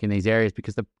housing stock in these areas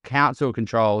because the council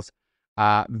controls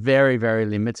are very, very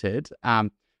limited.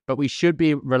 But we should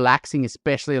be relaxing,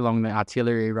 especially along the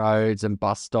artillery roads and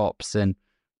bus stops and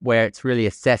where it's really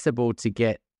accessible to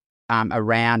get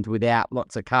around without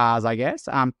lots of cars, I guess.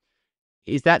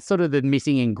 Is that sort of the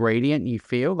missing ingredient you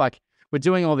feel? Like we're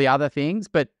doing all the other things,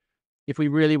 but if we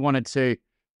really wanted to,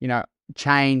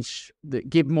 change,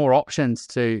 give more options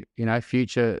to,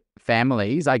 future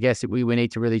families, I guess we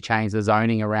need to really change the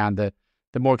zoning around the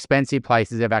more expensive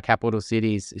places of our capital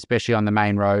cities, especially on the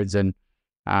main roads and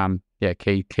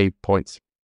key points.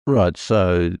 Right.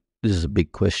 So this is a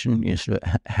big question.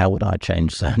 How would I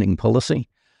change zoning policy?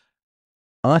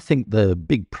 I think the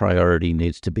big priority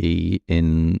needs to be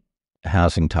in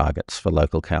housing targets for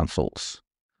local councils.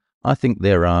 I think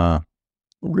there are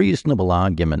reasonable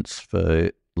arguments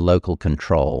for local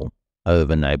control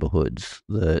over neighbourhoods,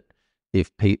 that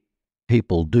if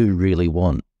people do really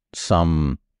want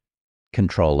some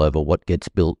control over what gets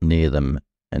built near them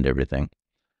and everything,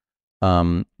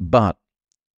 but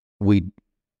we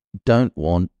don't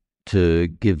want to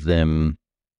give them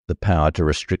the power to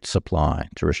restrict supply,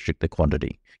 to restrict the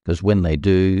quantity, because when they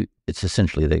do, it's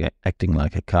essentially they're acting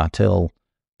like a cartel.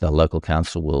 The local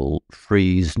council will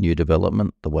freeze new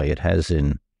development the way it has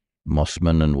in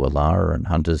Mossman and Woollahra and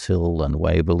Hunters Hill and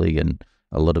Waverley and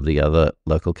a lot of the other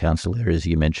local council areas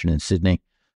you mentioned in Sydney,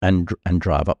 and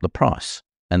drive up the price.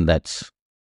 And that's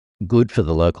good for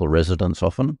the local residents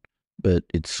often, but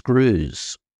it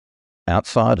screws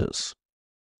outsiders,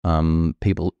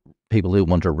 people who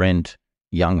want to rent,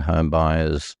 young home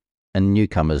buyers and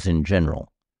newcomers in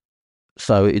general.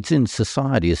 So it's in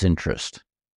society's interest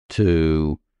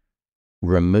to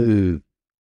remove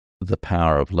the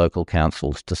power of local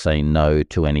councils to say no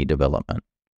to any development.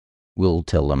 We'll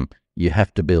tell them, you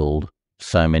have to build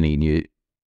so many new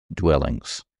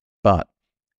dwellings, but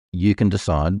you can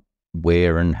decide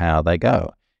where and how they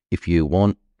go. If you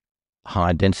want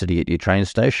high density at your train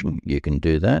station, you can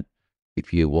do that.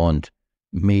 If you want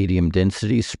medium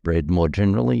density spread more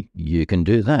generally, you can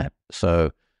do that.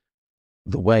 So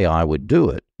the way I would do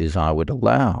it is I would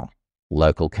allow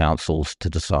local councils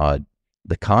to decide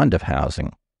the kind of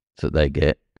housing that they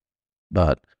get,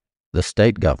 but the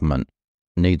state government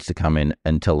needs to come in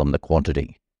and tell them the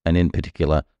quantity. And in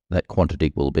particular, that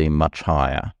quantity will be much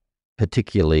higher,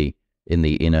 particularly in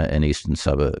the inner and eastern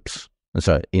suburbs. And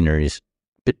so inner is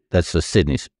But that's the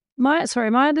Sydney's. My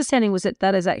understanding was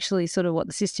that is actually sort of what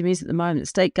the system is at the moment. The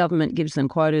state government gives them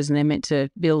quotas and they're meant to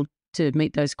build to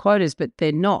meet those quotas, but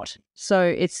they're not. So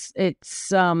it's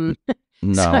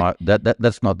No,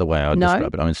 that's not the way I No?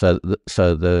 describe it. I mean, so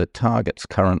the targets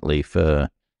currently for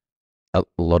a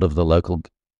lot of the local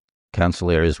council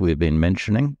areas we've been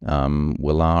mentioning,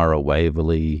 Willara,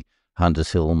 Waverley,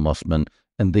 Hunters Hill, Mossman,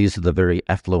 and these are the very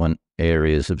affluent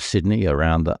areas of Sydney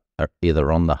around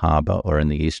either on the harbour or in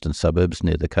the eastern suburbs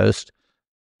near the coast.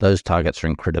 Those targets are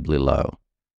incredibly low,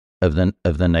 of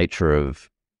the nature of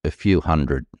a few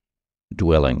hundred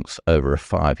dwellings over a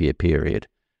 5-year period,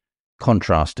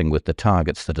 contrasting with the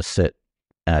targets that are set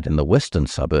out in the western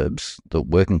suburbs, the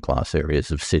working class areas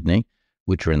of Sydney,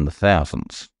 which are in the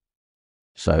thousands.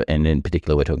 So, and in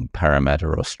particular, we're talking Parramatta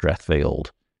or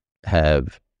Strathfield,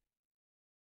 have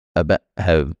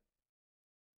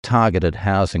targeted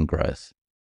housing growth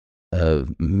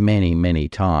of many, many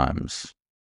times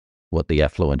what the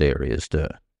affluent areas do.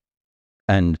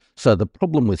 And so the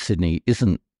problem with Sydney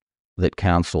isn't that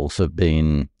councils have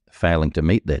been failing to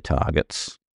meet their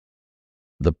targets.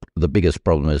 The biggest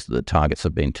problem is that the targets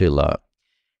have been too low.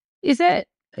 Is that,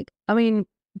 I mean,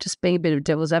 just being a bit of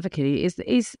devil's advocate here,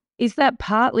 is that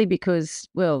partly because,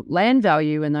 well, land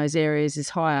value in those areas is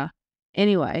higher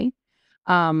anyway,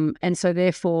 and so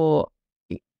therefore,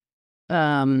 it's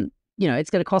going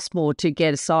to cost more to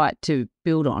get a site to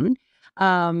build on,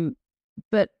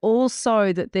 but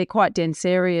also that they're quite dense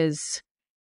areas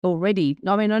already.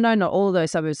 I mean, I know not all of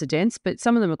those suburbs are dense, but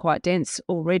some of them are quite dense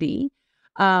already.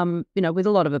 With a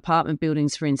lot of apartment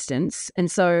buildings, for instance. And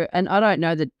I don't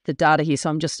know the data here, so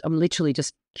I'm literally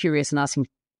just curious and asking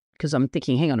because I'm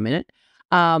thinking, hang on a minute.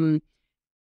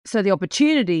 So the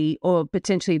opportunity, or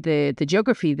potentially the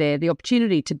geography there, the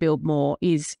opportunity to build more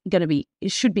it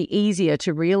should be easier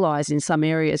to realise in some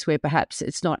areas where perhaps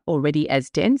it's not already as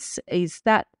dense. Is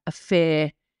that a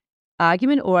fair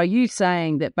argument? Or are you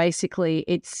saying that basically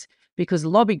it's because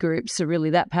lobby groups are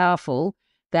really that powerful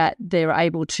that they're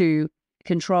able to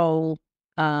control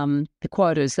the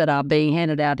quotas that are being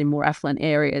handed out in more affluent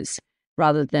areas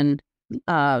rather than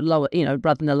rather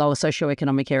than the lower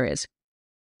socioeconomic areas?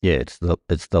 Yeah,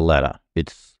 it's the latter.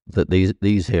 It's that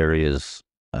these areas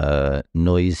are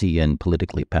noisy and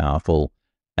politically powerful,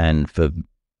 and for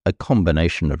a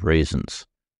combination of reasons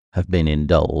have been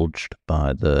indulged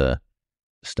by the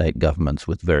state governments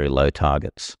with very low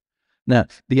targets. Now,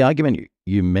 the argument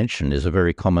you mentioned is a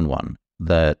very common one,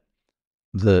 that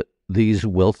these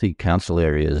wealthy council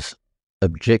areas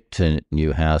object to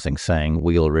new housing, saying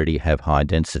we already have high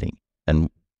density.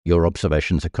 And your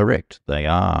observations are correct. They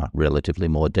are relatively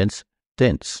more dense.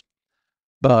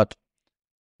 But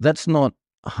that's not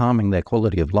harming their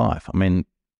quality of life. I mean,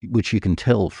 which you can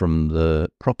tell from the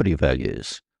property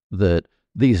values, that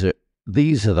these are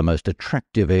the most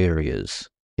attractive areas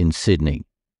in Sydney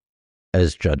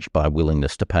as judged by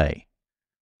willingness to pay.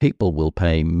 People will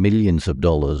pay millions of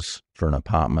dollars for an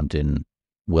apartment in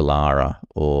Willara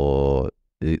or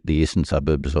the eastern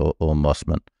suburbs or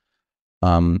Mossman,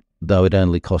 though it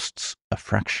only costs a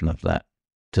fraction of that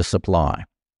to supply.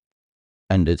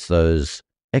 And it's those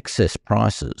excess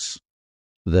prices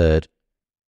that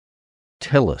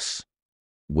tell us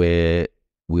where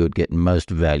we would get most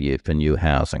value for new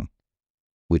housing,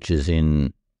 which is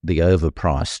in the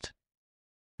overpriced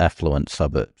affluent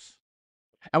suburbs.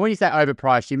 And when you say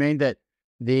overpriced, you mean that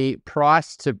the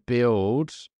price to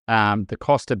build, the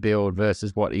cost to build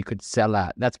versus what you could sell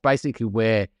at, that's basically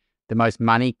where the most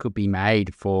money could be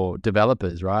made for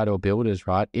developers, right, or builders,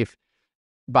 right?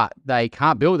 But they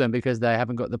can't build them because they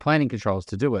haven't got the planning controls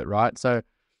to do it, right? So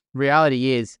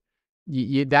reality is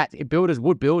that builders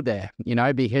would build there,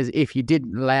 because if you did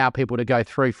allow people to go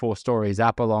 3-4 stories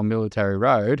up along Military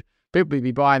Road, people would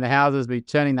be buying the houses, be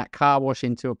turning that car wash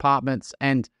into apartments,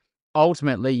 and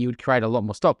ultimately you would create a lot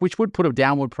more stock, which would put a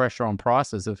downward pressure on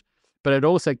prices but it'd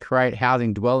also create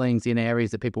housing dwellings in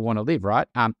areas that people want to live, right?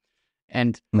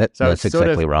 That's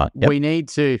exactly right. Yep. We need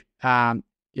to,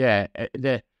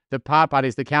 the part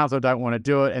is the council don't want to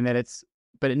do it, and then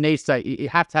but it needs to, you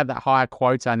have to have that higher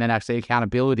quota and then actually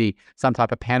accountability, some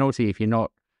type of penalty if you're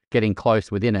not getting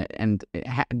close within it. And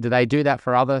do they do that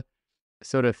for other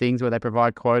sort of things where they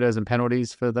provide quotas and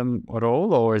penalties for them at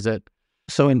all, or is it?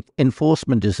 So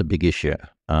enforcement is a big issue,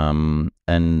 and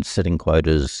setting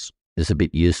quotas is a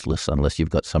bit useless unless you've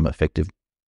got some effective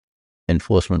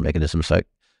enforcement mechanism. So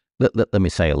let me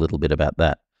say a little bit about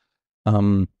that.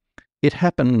 It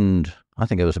happened, I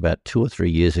think it was about 2 or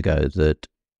 3 years ago, that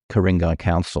Ku-ring-gai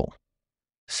Council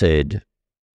said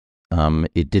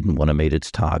it didn't want to meet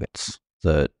its targets,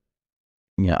 that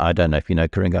I don't know if you know,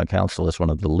 Ku-ring-gai Council is one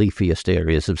of the leafiest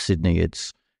areas of Sydney.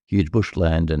 It's huge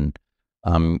bushland, and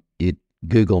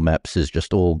Google Maps is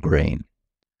just all green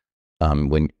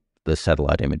when the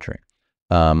satellite imagery.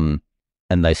 And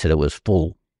they said it was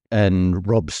full. And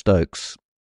Rob Stokes,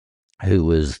 who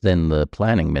was then the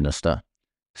planning minister,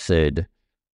 said,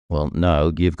 well,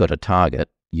 no, you've got a target.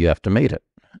 You have to meet it.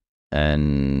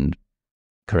 And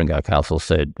Ku-ring-gai Council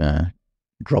said,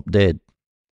 drop dead.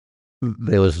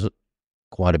 There was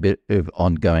quite a bit of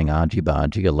ongoing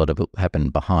argy-bargy. A lot of it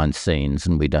happened behind scenes,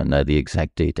 and we don't know the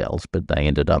exact details, but they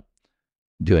ended up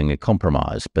doing a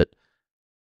compromise. But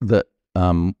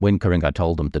when Ku-ring-gai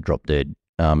told them to drop dead,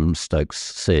 Stokes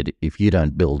said, if you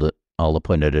don't build it, I'll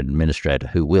appoint an administrator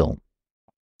who will.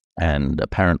 And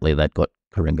apparently that got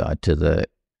Ku-ring-gai to the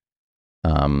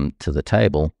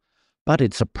table. But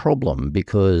it's a problem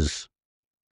because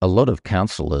a lot of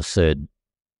councillors said,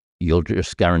 you'll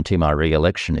just guarantee my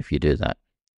re-election if you do that.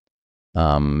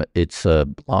 It's a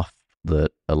bluff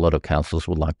that a lot of councillors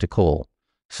would like to call.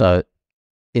 So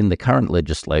in the current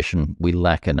legislation, we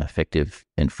lack an effective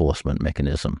enforcement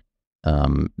mechanism.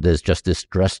 There's just this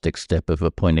drastic step of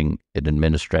appointing an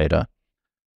administrator,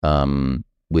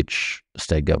 which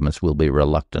state governments will be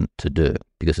reluctant to do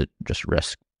because it just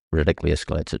radically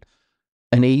escalates it.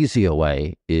 An easier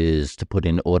way is to put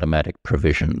in automatic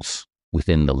provisions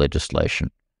within the legislation,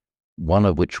 one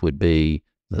of which would be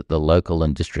that the local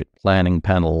and district planning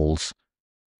panels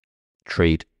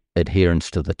treat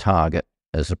adherence to the target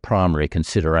as a primary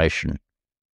consideration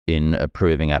in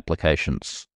approving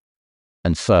applications.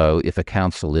 And so if a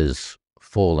council is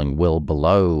falling well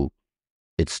below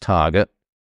its target,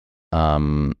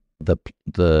 the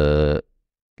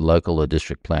local or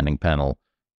district planning panel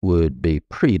would be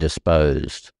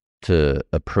predisposed to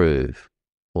approve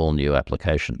all new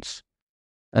applications.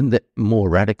 And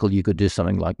more radical, you could do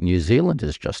something like New Zealand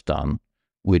has just done,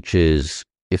 which is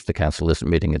if the council isn't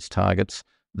meeting its targets,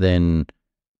 then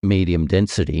medium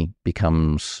density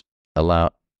becomes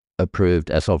approved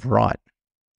as of right.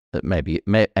 That maybe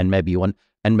you want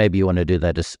to do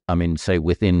that as, say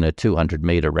within a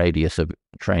 200-metre radius of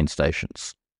train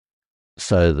stations,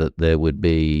 so that there would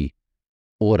be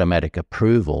automatic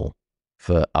approval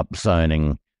for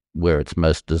upzoning where it's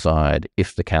most desired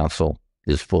if the council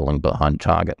is falling behind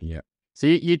target. Yeah. So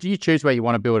you choose where you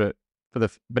want to build it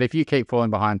but if you keep falling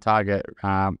behind target,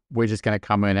 we're just going to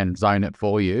come in and zone it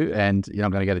for you, and you're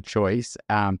not going to get a choice.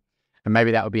 And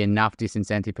maybe that would be enough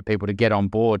disincentive for people to get on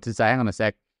board to say, hang on a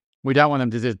sec, we don't want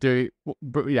them to just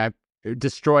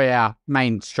destroy our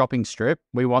main shopping strip.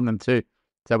 We want them to.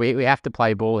 So we have to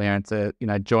play ball here and to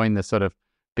join the sort of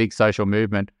big social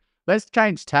movement. Let's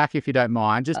change tack, if you don't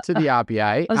mind, just to the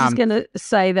RBA. I was just going to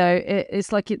say, though,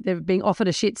 it's like they're being offered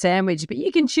a shit sandwich, but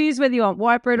you can choose whether you want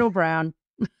white bread or brown.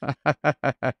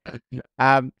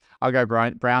 I'll go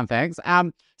brown, thanks.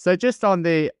 So just on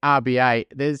the RBA,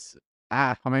 there's,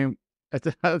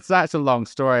 it's such a long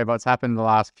story of what's happened in the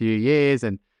last few years.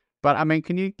 But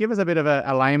can you give us a bit of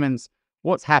a layman's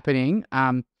what's happening?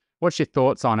 What's your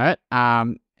thoughts on it?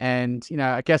 And,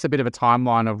 I guess a bit of a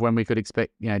timeline of when we could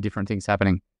expect, different things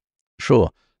happening.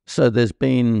 Sure. So there's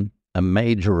been a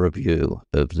major review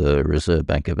of the Reserve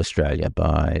Bank of Australia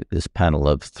by this panel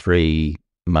of 3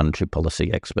 monetary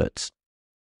policy experts.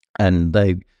 And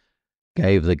they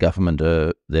gave the government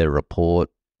their report,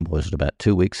 was it about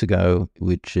 2 weeks ago,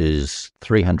 which is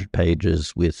 300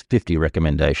 pages with 50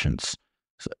 recommendations.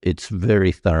 So it's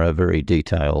very thorough, very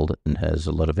detailed, and has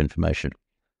a lot of information.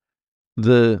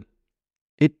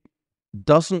 It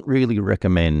doesn't really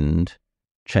recommend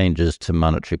changes to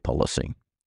monetary policy.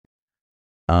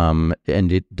 And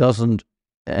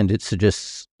it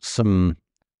suggests some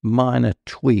minor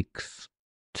tweaks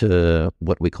to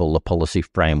what we call the policy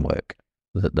framework,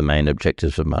 the main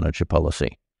objectives of monetary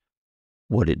policy.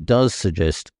 What it does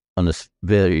suggest on a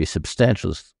very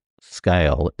substantial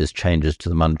scale is changes to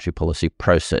the monetary policy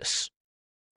process.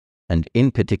 And in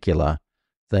particular,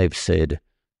 they've said,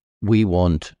 we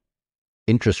want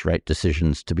interest rate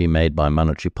decisions to be made by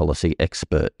monetary policy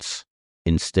experts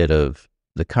instead of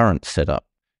the current setup,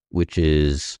 which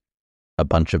is a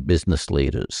bunch of business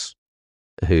leaders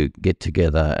who get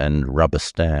together and rubber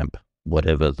stamp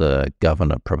whatever the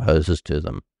governor proposes to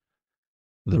them.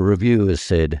 The review has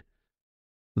said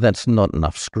that's not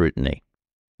enough scrutiny.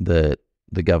 The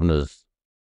governor's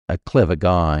a clever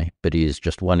guy, but he is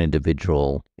just one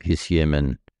individual. He's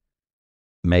human.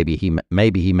 Maybe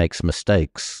he makes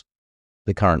mistakes.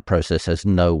 The current process has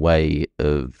no way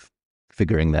of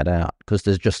figuring that out because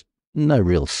there's just no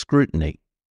real scrutiny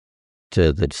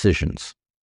to the decisions.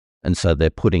 And so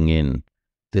they're putting in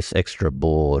this extra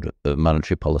board of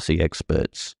monetary policy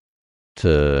experts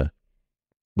to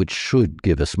which should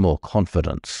give us more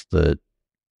confidence that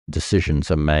decisions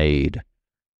are made,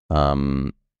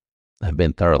 have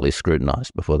been thoroughly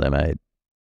scrutinised before they're made.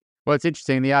 Well, it's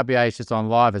interesting. The RBA's just on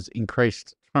live has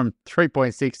increased from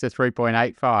 3.6 to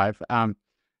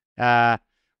 3.85,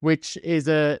 which is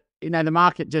the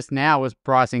market just now was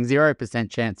pricing 0%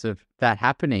 chance of that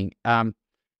happening. Do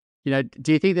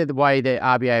you think that the way the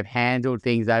RBA have handled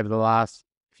things over the last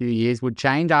few years would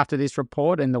change after this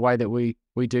report and the way that we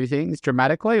do things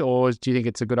dramatically, or do you think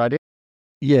it's a good idea?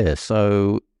 Yeah,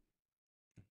 so,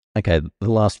 okay,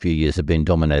 the last few years have been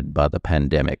dominated by the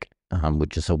pandemic,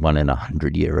 which is a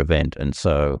 1-in-100-year event. And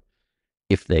so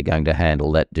if they're going to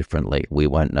handle that differently, we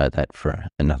won't know that for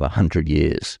another 100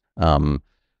 years.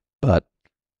 But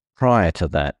prior to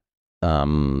that,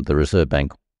 the Reserve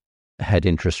Bank had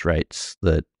interest rates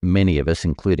that many of us,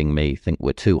 including me, think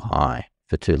were too high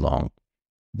for too long,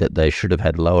 that they should have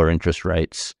had lower interest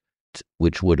rates,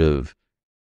 which would have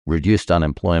reduced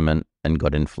unemployment and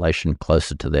got inflation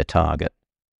closer to their target.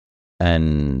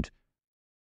 And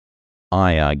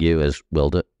I argue, as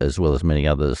well as many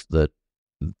others,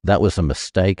 that was a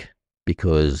mistake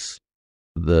because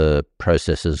the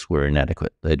processes were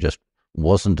inadequate. There just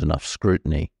wasn't enough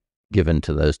scrutiny given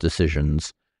to those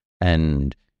decisions.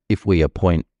 And if we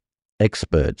appoint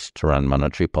experts to run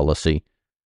monetary policy,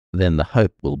 then the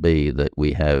hope will be that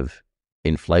we have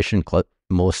inflation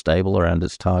more stable around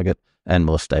its target and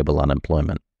more stable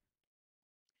unemployment.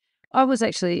 I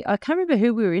can't remember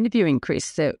who we were interviewing,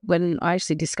 Chris, that when I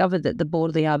actually discovered that the board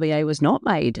of the RBA was not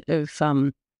made of,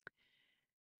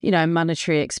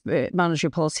 monetary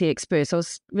policy experts, I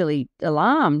was really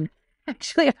alarmed.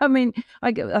 Actually, I mean,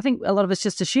 I think a lot of us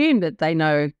just assume that they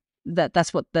know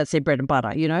that's their bread and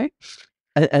butter,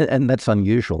 And that's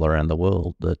unusual around the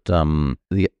world, that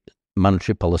the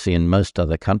monetary policy in most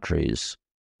other countries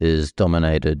is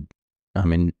dominated,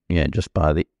 just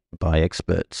by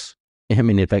experts.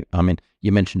 In fact,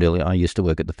 you mentioned earlier, I used to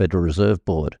work at the Federal Reserve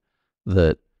Board,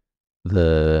 and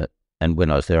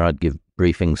when I was there, I'd give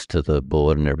briefings to the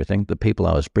board and everything. The people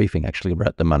I was briefing actually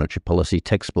wrote the monetary policy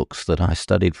textbooks that I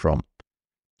studied from.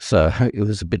 So it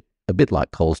was a bit like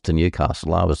Coles to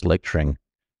Newcastle. I was lecturing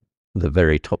the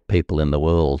very top people in the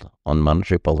world on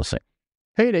monetary policy.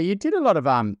 Peter, you did a lot of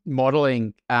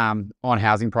modelling on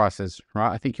housing prices,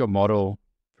 right? I think your model,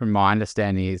 from my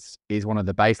understanding, is one of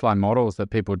the baseline models that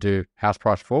people do house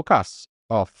price forecasts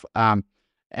off.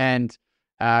 And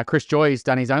Chris Joy's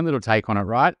done his own little take on it,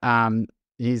 right?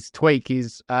 His tweak,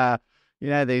 he's put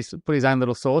his own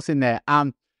little sauce in there.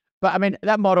 But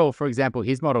that model, for example,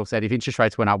 his model said if interest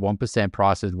rates went up 1%,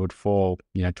 prices would fall,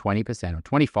 20% or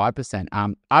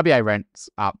 25%. RBA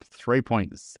rents up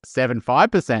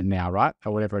 3.75% now, right?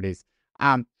 Or whatever it is.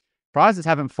 Prices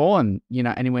haven't fallen,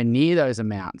 anywhere near those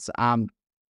amounts.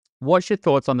 What's your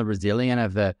thoughts on the resilience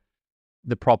of the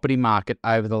property market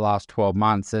over the last 12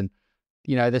 months? And,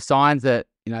 the signs that,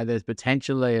 there's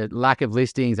potentially a lack of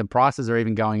listings and prices are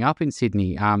even going up in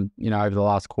Sydney, over the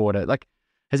last quarter. Like,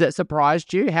 has it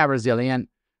surprised you how resilient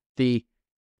the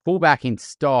pullback in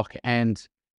stock and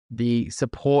the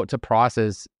support to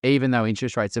prices, even though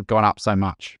interest rates have gone up so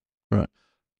much? Right.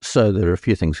 So there are a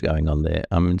few things going on there.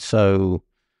 So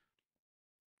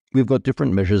we've got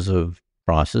different measures of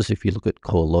prices. If you look at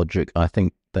CoreLogic, I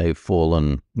think they've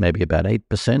fallen maybe about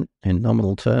 8% in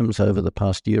nominal terms over the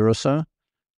past year or so.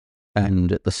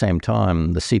 And at the same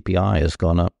time, the CPI has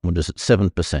gone up,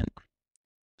 7%.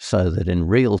 So that in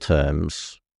real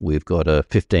terms, we've got a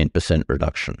 15%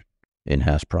 reduction in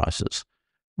house prices,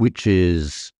 which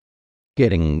is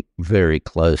getting very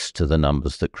close to the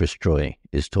numbers that Chris Joy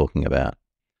is talking about.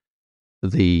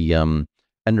 And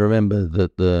remember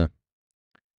that the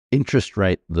interest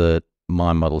rate that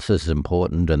my model says is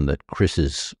important and that Chris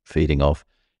is feeding off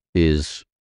is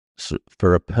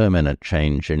for a permanent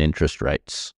change in interest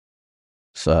rates.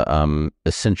 So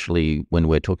essentially, when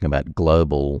we're talking about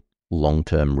global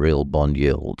long-term real bond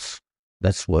yields,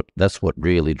 that's what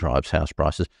really drives house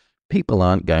prices. People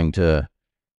aren't going to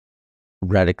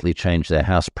radically change their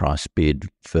house price bid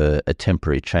for a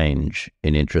temporary change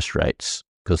in interest rates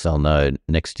because they'll know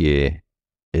next year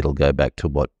it'll go back to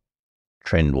what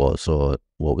trend was or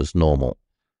what was normal.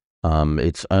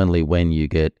 It's only when you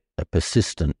get a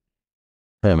persistent,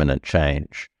 permanent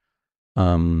change.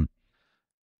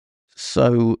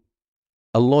 So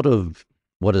a lot of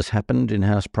what has happened in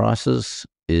house prices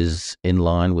is in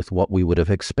line with what we would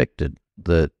have expected,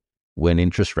 that when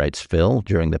interest rates fell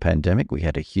during the pandemic, we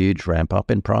had a huge ramp up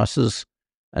in prices.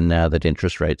 And now that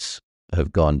interest rates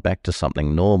have gone back to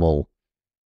something normal,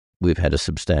 we've had a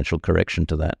substantial correction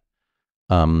to that.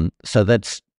 So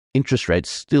interest rates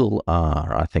still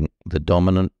are, I think, the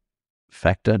dominant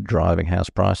factor driving house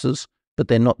prices, but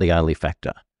they're not the only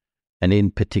factor. And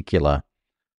in particular,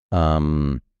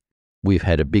 we've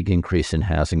had a big increase in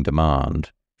housing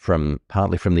demand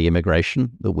partly from the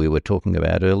immigration that we were talking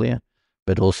about earlier,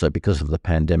 but also because of the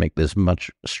pandemic, there's much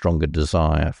stronger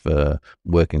desire for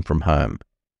working from home.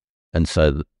 And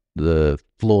so the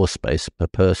floor space per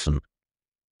person,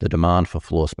 the demand for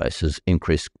floor space has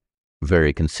increased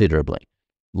very considerably.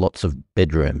 Lots of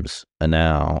bedrooms are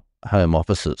now home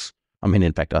offices. I mean,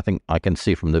 in fact, I think I can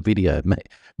see from the video,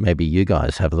 maybe you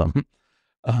guys have them.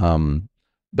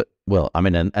 But, well, I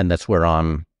mean, and that's where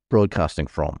I'm broadcasting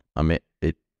from. I mean,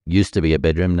 it used to be a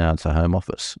bedroom, now it's a home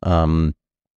office.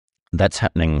 That's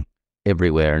happening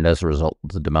everywhere, and as a result,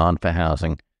 the demand for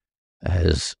housing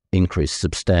has increased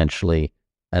substantially,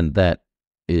 and that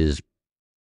is,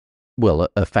 well,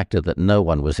 a factor that no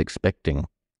one was expecting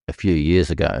a few years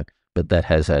ago, but that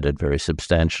has added very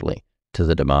substantially to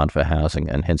the demand for housing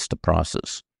and hence to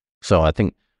prices. So I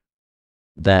think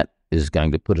that is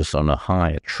going to put us on a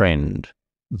higher trend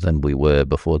than we were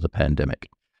before the pandemic.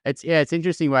 It's an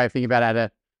interesting way of thinking about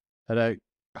it at a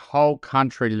whole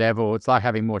country level. It's like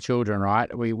having more children,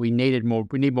 right? We need more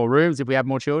rooms if we have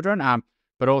more children.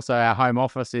 But also our home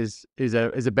office is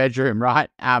a bedroom, right?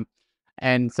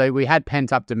 And so we had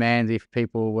pent up demand if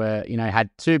people were, had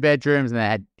 2 bedrooms and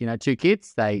they had, 2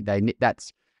 kids,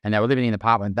 and they were living in an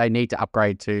apartment, they need to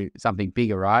upgrade to something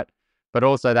bigger, right? But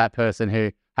also that person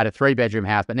who had a 3-bedroom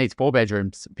house but needs 4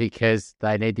 bedrooms because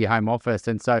they need the home office.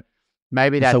 And so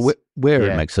maybe that's... So where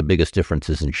it makes the biggest difference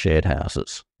is in shared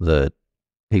houses. The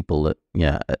people that,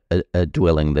 a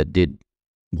dwelling that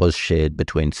was shared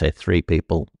between, say, 3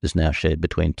 people is now shared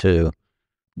between 2,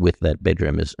 with that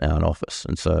bedroom is now an office.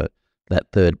 And so that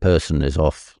third person is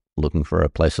off looking for a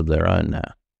place of their own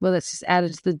now. Well, that's just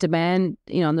added to the demand,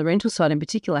 on the rental side in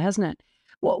particular, hasn't it?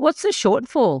 What's the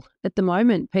shortfall at the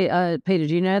moment, Peter? Do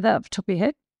you know that off the top of your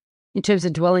head in terms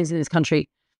of dwellings in this country?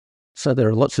 So there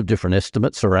are lots of different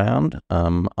estimates around.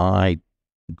 I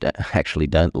actually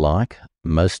don't like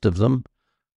most of them.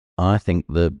 I think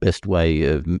the best way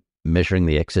of measuring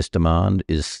the excess demand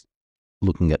is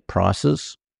looking at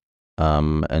prices,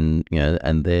 and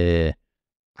their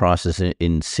prices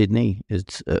in Sydney,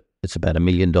 it's about $1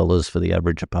 million for the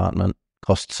average apartment,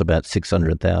 costs about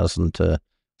 $600,000 to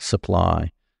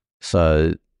supply.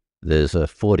 So there's a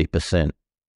 40%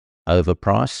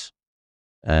 overprice,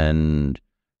 and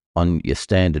on your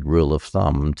standard rule of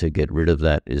thumb, to get rid of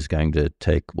that is going to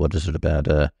take, about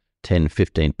a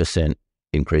 10-15%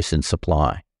 increase in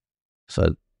supply.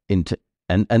 So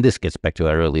and this gets back to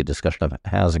our earlier discussion of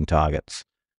housing targets.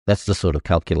 That's the sort of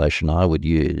calculation I would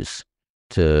use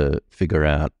to figure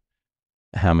out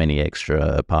how many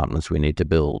extra apartments we need to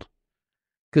build.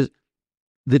 Because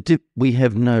we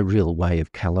have no real way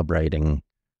of calibrating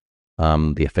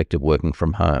the effect of working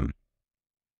from home,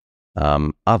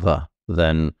 other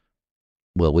than,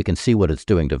 well, we can see what it's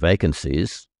doing to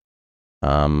vacancies,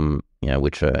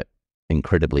 which are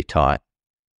incredibly tight,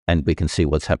 and we can see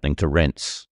what's happening to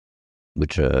rents,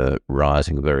 which are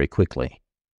rising very quickly.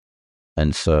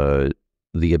 And so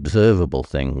the observable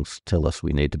things tell us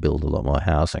we need to build a lot more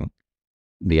housing.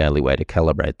 The only way to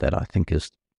calibrate that, I think,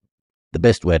 is the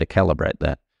best way to calibrate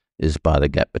that is by the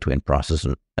gap between prices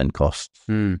and costs.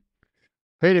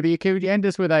 Peter, could you end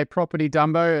us with a property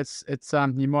Dumbo? It's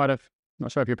you might have,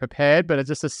 not sure if you're prepared, but it's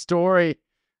just a story,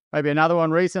 maybe another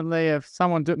one recently of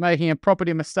someone making a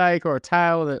property mistake or a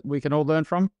tale that we can all learn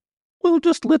from. Well,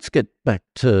 just let's get back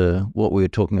to what we were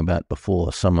talking about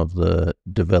before, some of the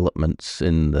developments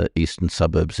in the eastern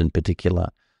suburbs in particular.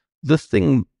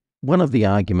 One of the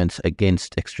arguments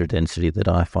against extra density that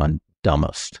I find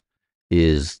dumbest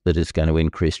is that it's going to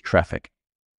increase traffic.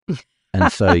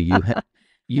 And so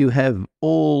you have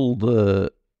all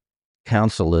the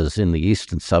councillors in the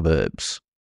eastern suburbs,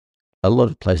 a lot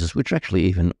of places which are actually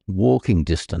even walking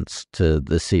distance to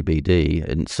the CBD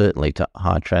and certainly to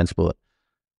high transport,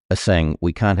 are saying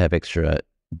we can't have extra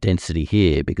density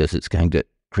here because it's going to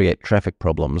create traffic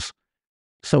problems.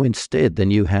 So instead, the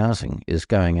new housing is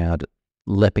going out at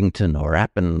Leppington or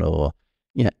Appin or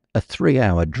a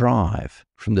 3-hour drive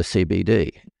from the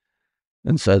CBD.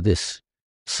 And so this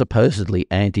supposedly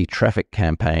anti-traffic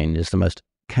campaign is the most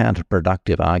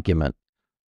counterproductive argument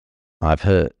I've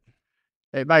heard.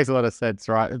 It makes a lot of sense,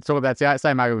 right? It's all about the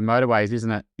same argument with motorways,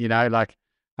 isn't it?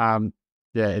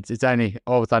 It's only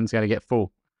all of a sudden it's going to get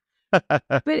full. But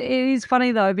it is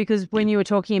funny though, because when you were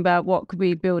talking about what could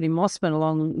be built in Mossman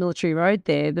along Military Road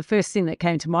there, the first thing that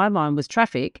came to my mind was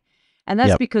traffic. And that's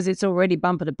Yep. because it's already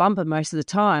bumper to bumper most of the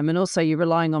time. And also you're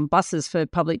relying on buses for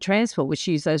public transport, which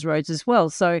use those roads as well.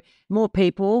 So more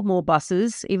people, more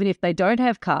buses, even if they don't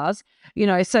have cars, you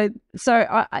know, you say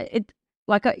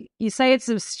it's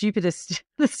the stupidest,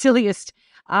 the silliest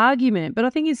argument, but I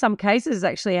think in some cases it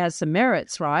actually has some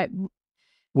merits, right?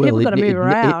 Well, People got to move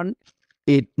around.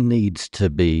 It needs to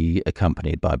be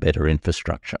accompanied by better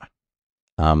infrastructure.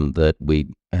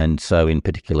 And so in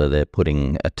particular, they're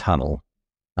putting a tunnel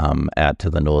out to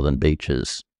the northern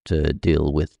beaches to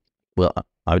deal with. Well,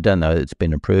 I don't know. It's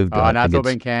been approved. Oh, no, it's all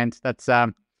been canned. That's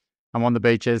I'm on the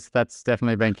beaches. That's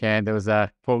definitely been canned. There was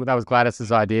that was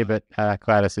Gladys's idea, but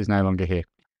Gladys is no longer here.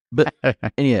 But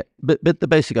yeah, but the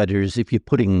basic idea is if you're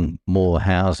putting more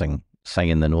housing, say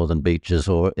in the northern beaches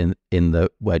or in the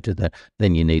way to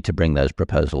then you need to bring those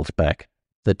proposals back.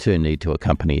 The two need to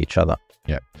accompany each other.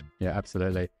 Yeah,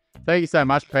 absolutely. Thank you so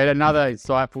much, Peter. Another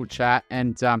insightful chat,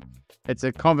 and it's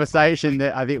a conversation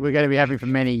that I think we're going to be having for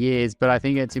many years. But I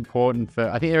think it's important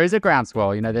I think there is a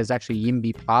groundswell. You know, there's actually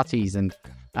YIMBY parties and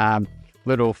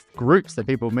little groups that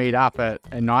people meet up at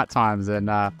night times and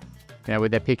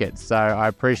with their pickets. So I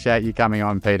appreciate you coming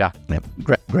on, Peter. Yep.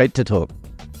 Great to talk.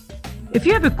 If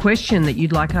you have a question that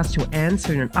you'd like us to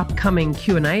answer in an upcoming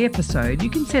Q&A episode, you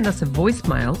can send us a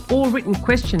voicemail or written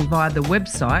question via the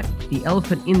website,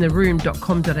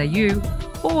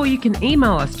 theelephantintheroom.com.au, or you can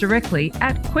email us directly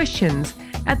at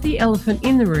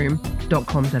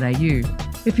questions@theelephantintheroom.com.au.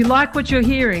 If you like what you're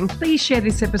hearing, please share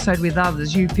this episode with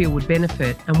others you feel would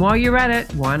benefit. And while you're at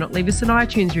it, why not leave us an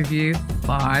iTunes review?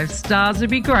 5 stars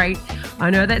would be great. I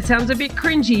know that sounds a bit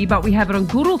cringy, but we have it on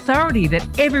good authority that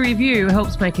every review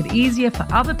helps make it easier for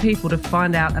other people to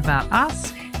find out about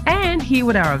us and hear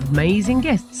what our amazing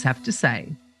guests have to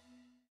say.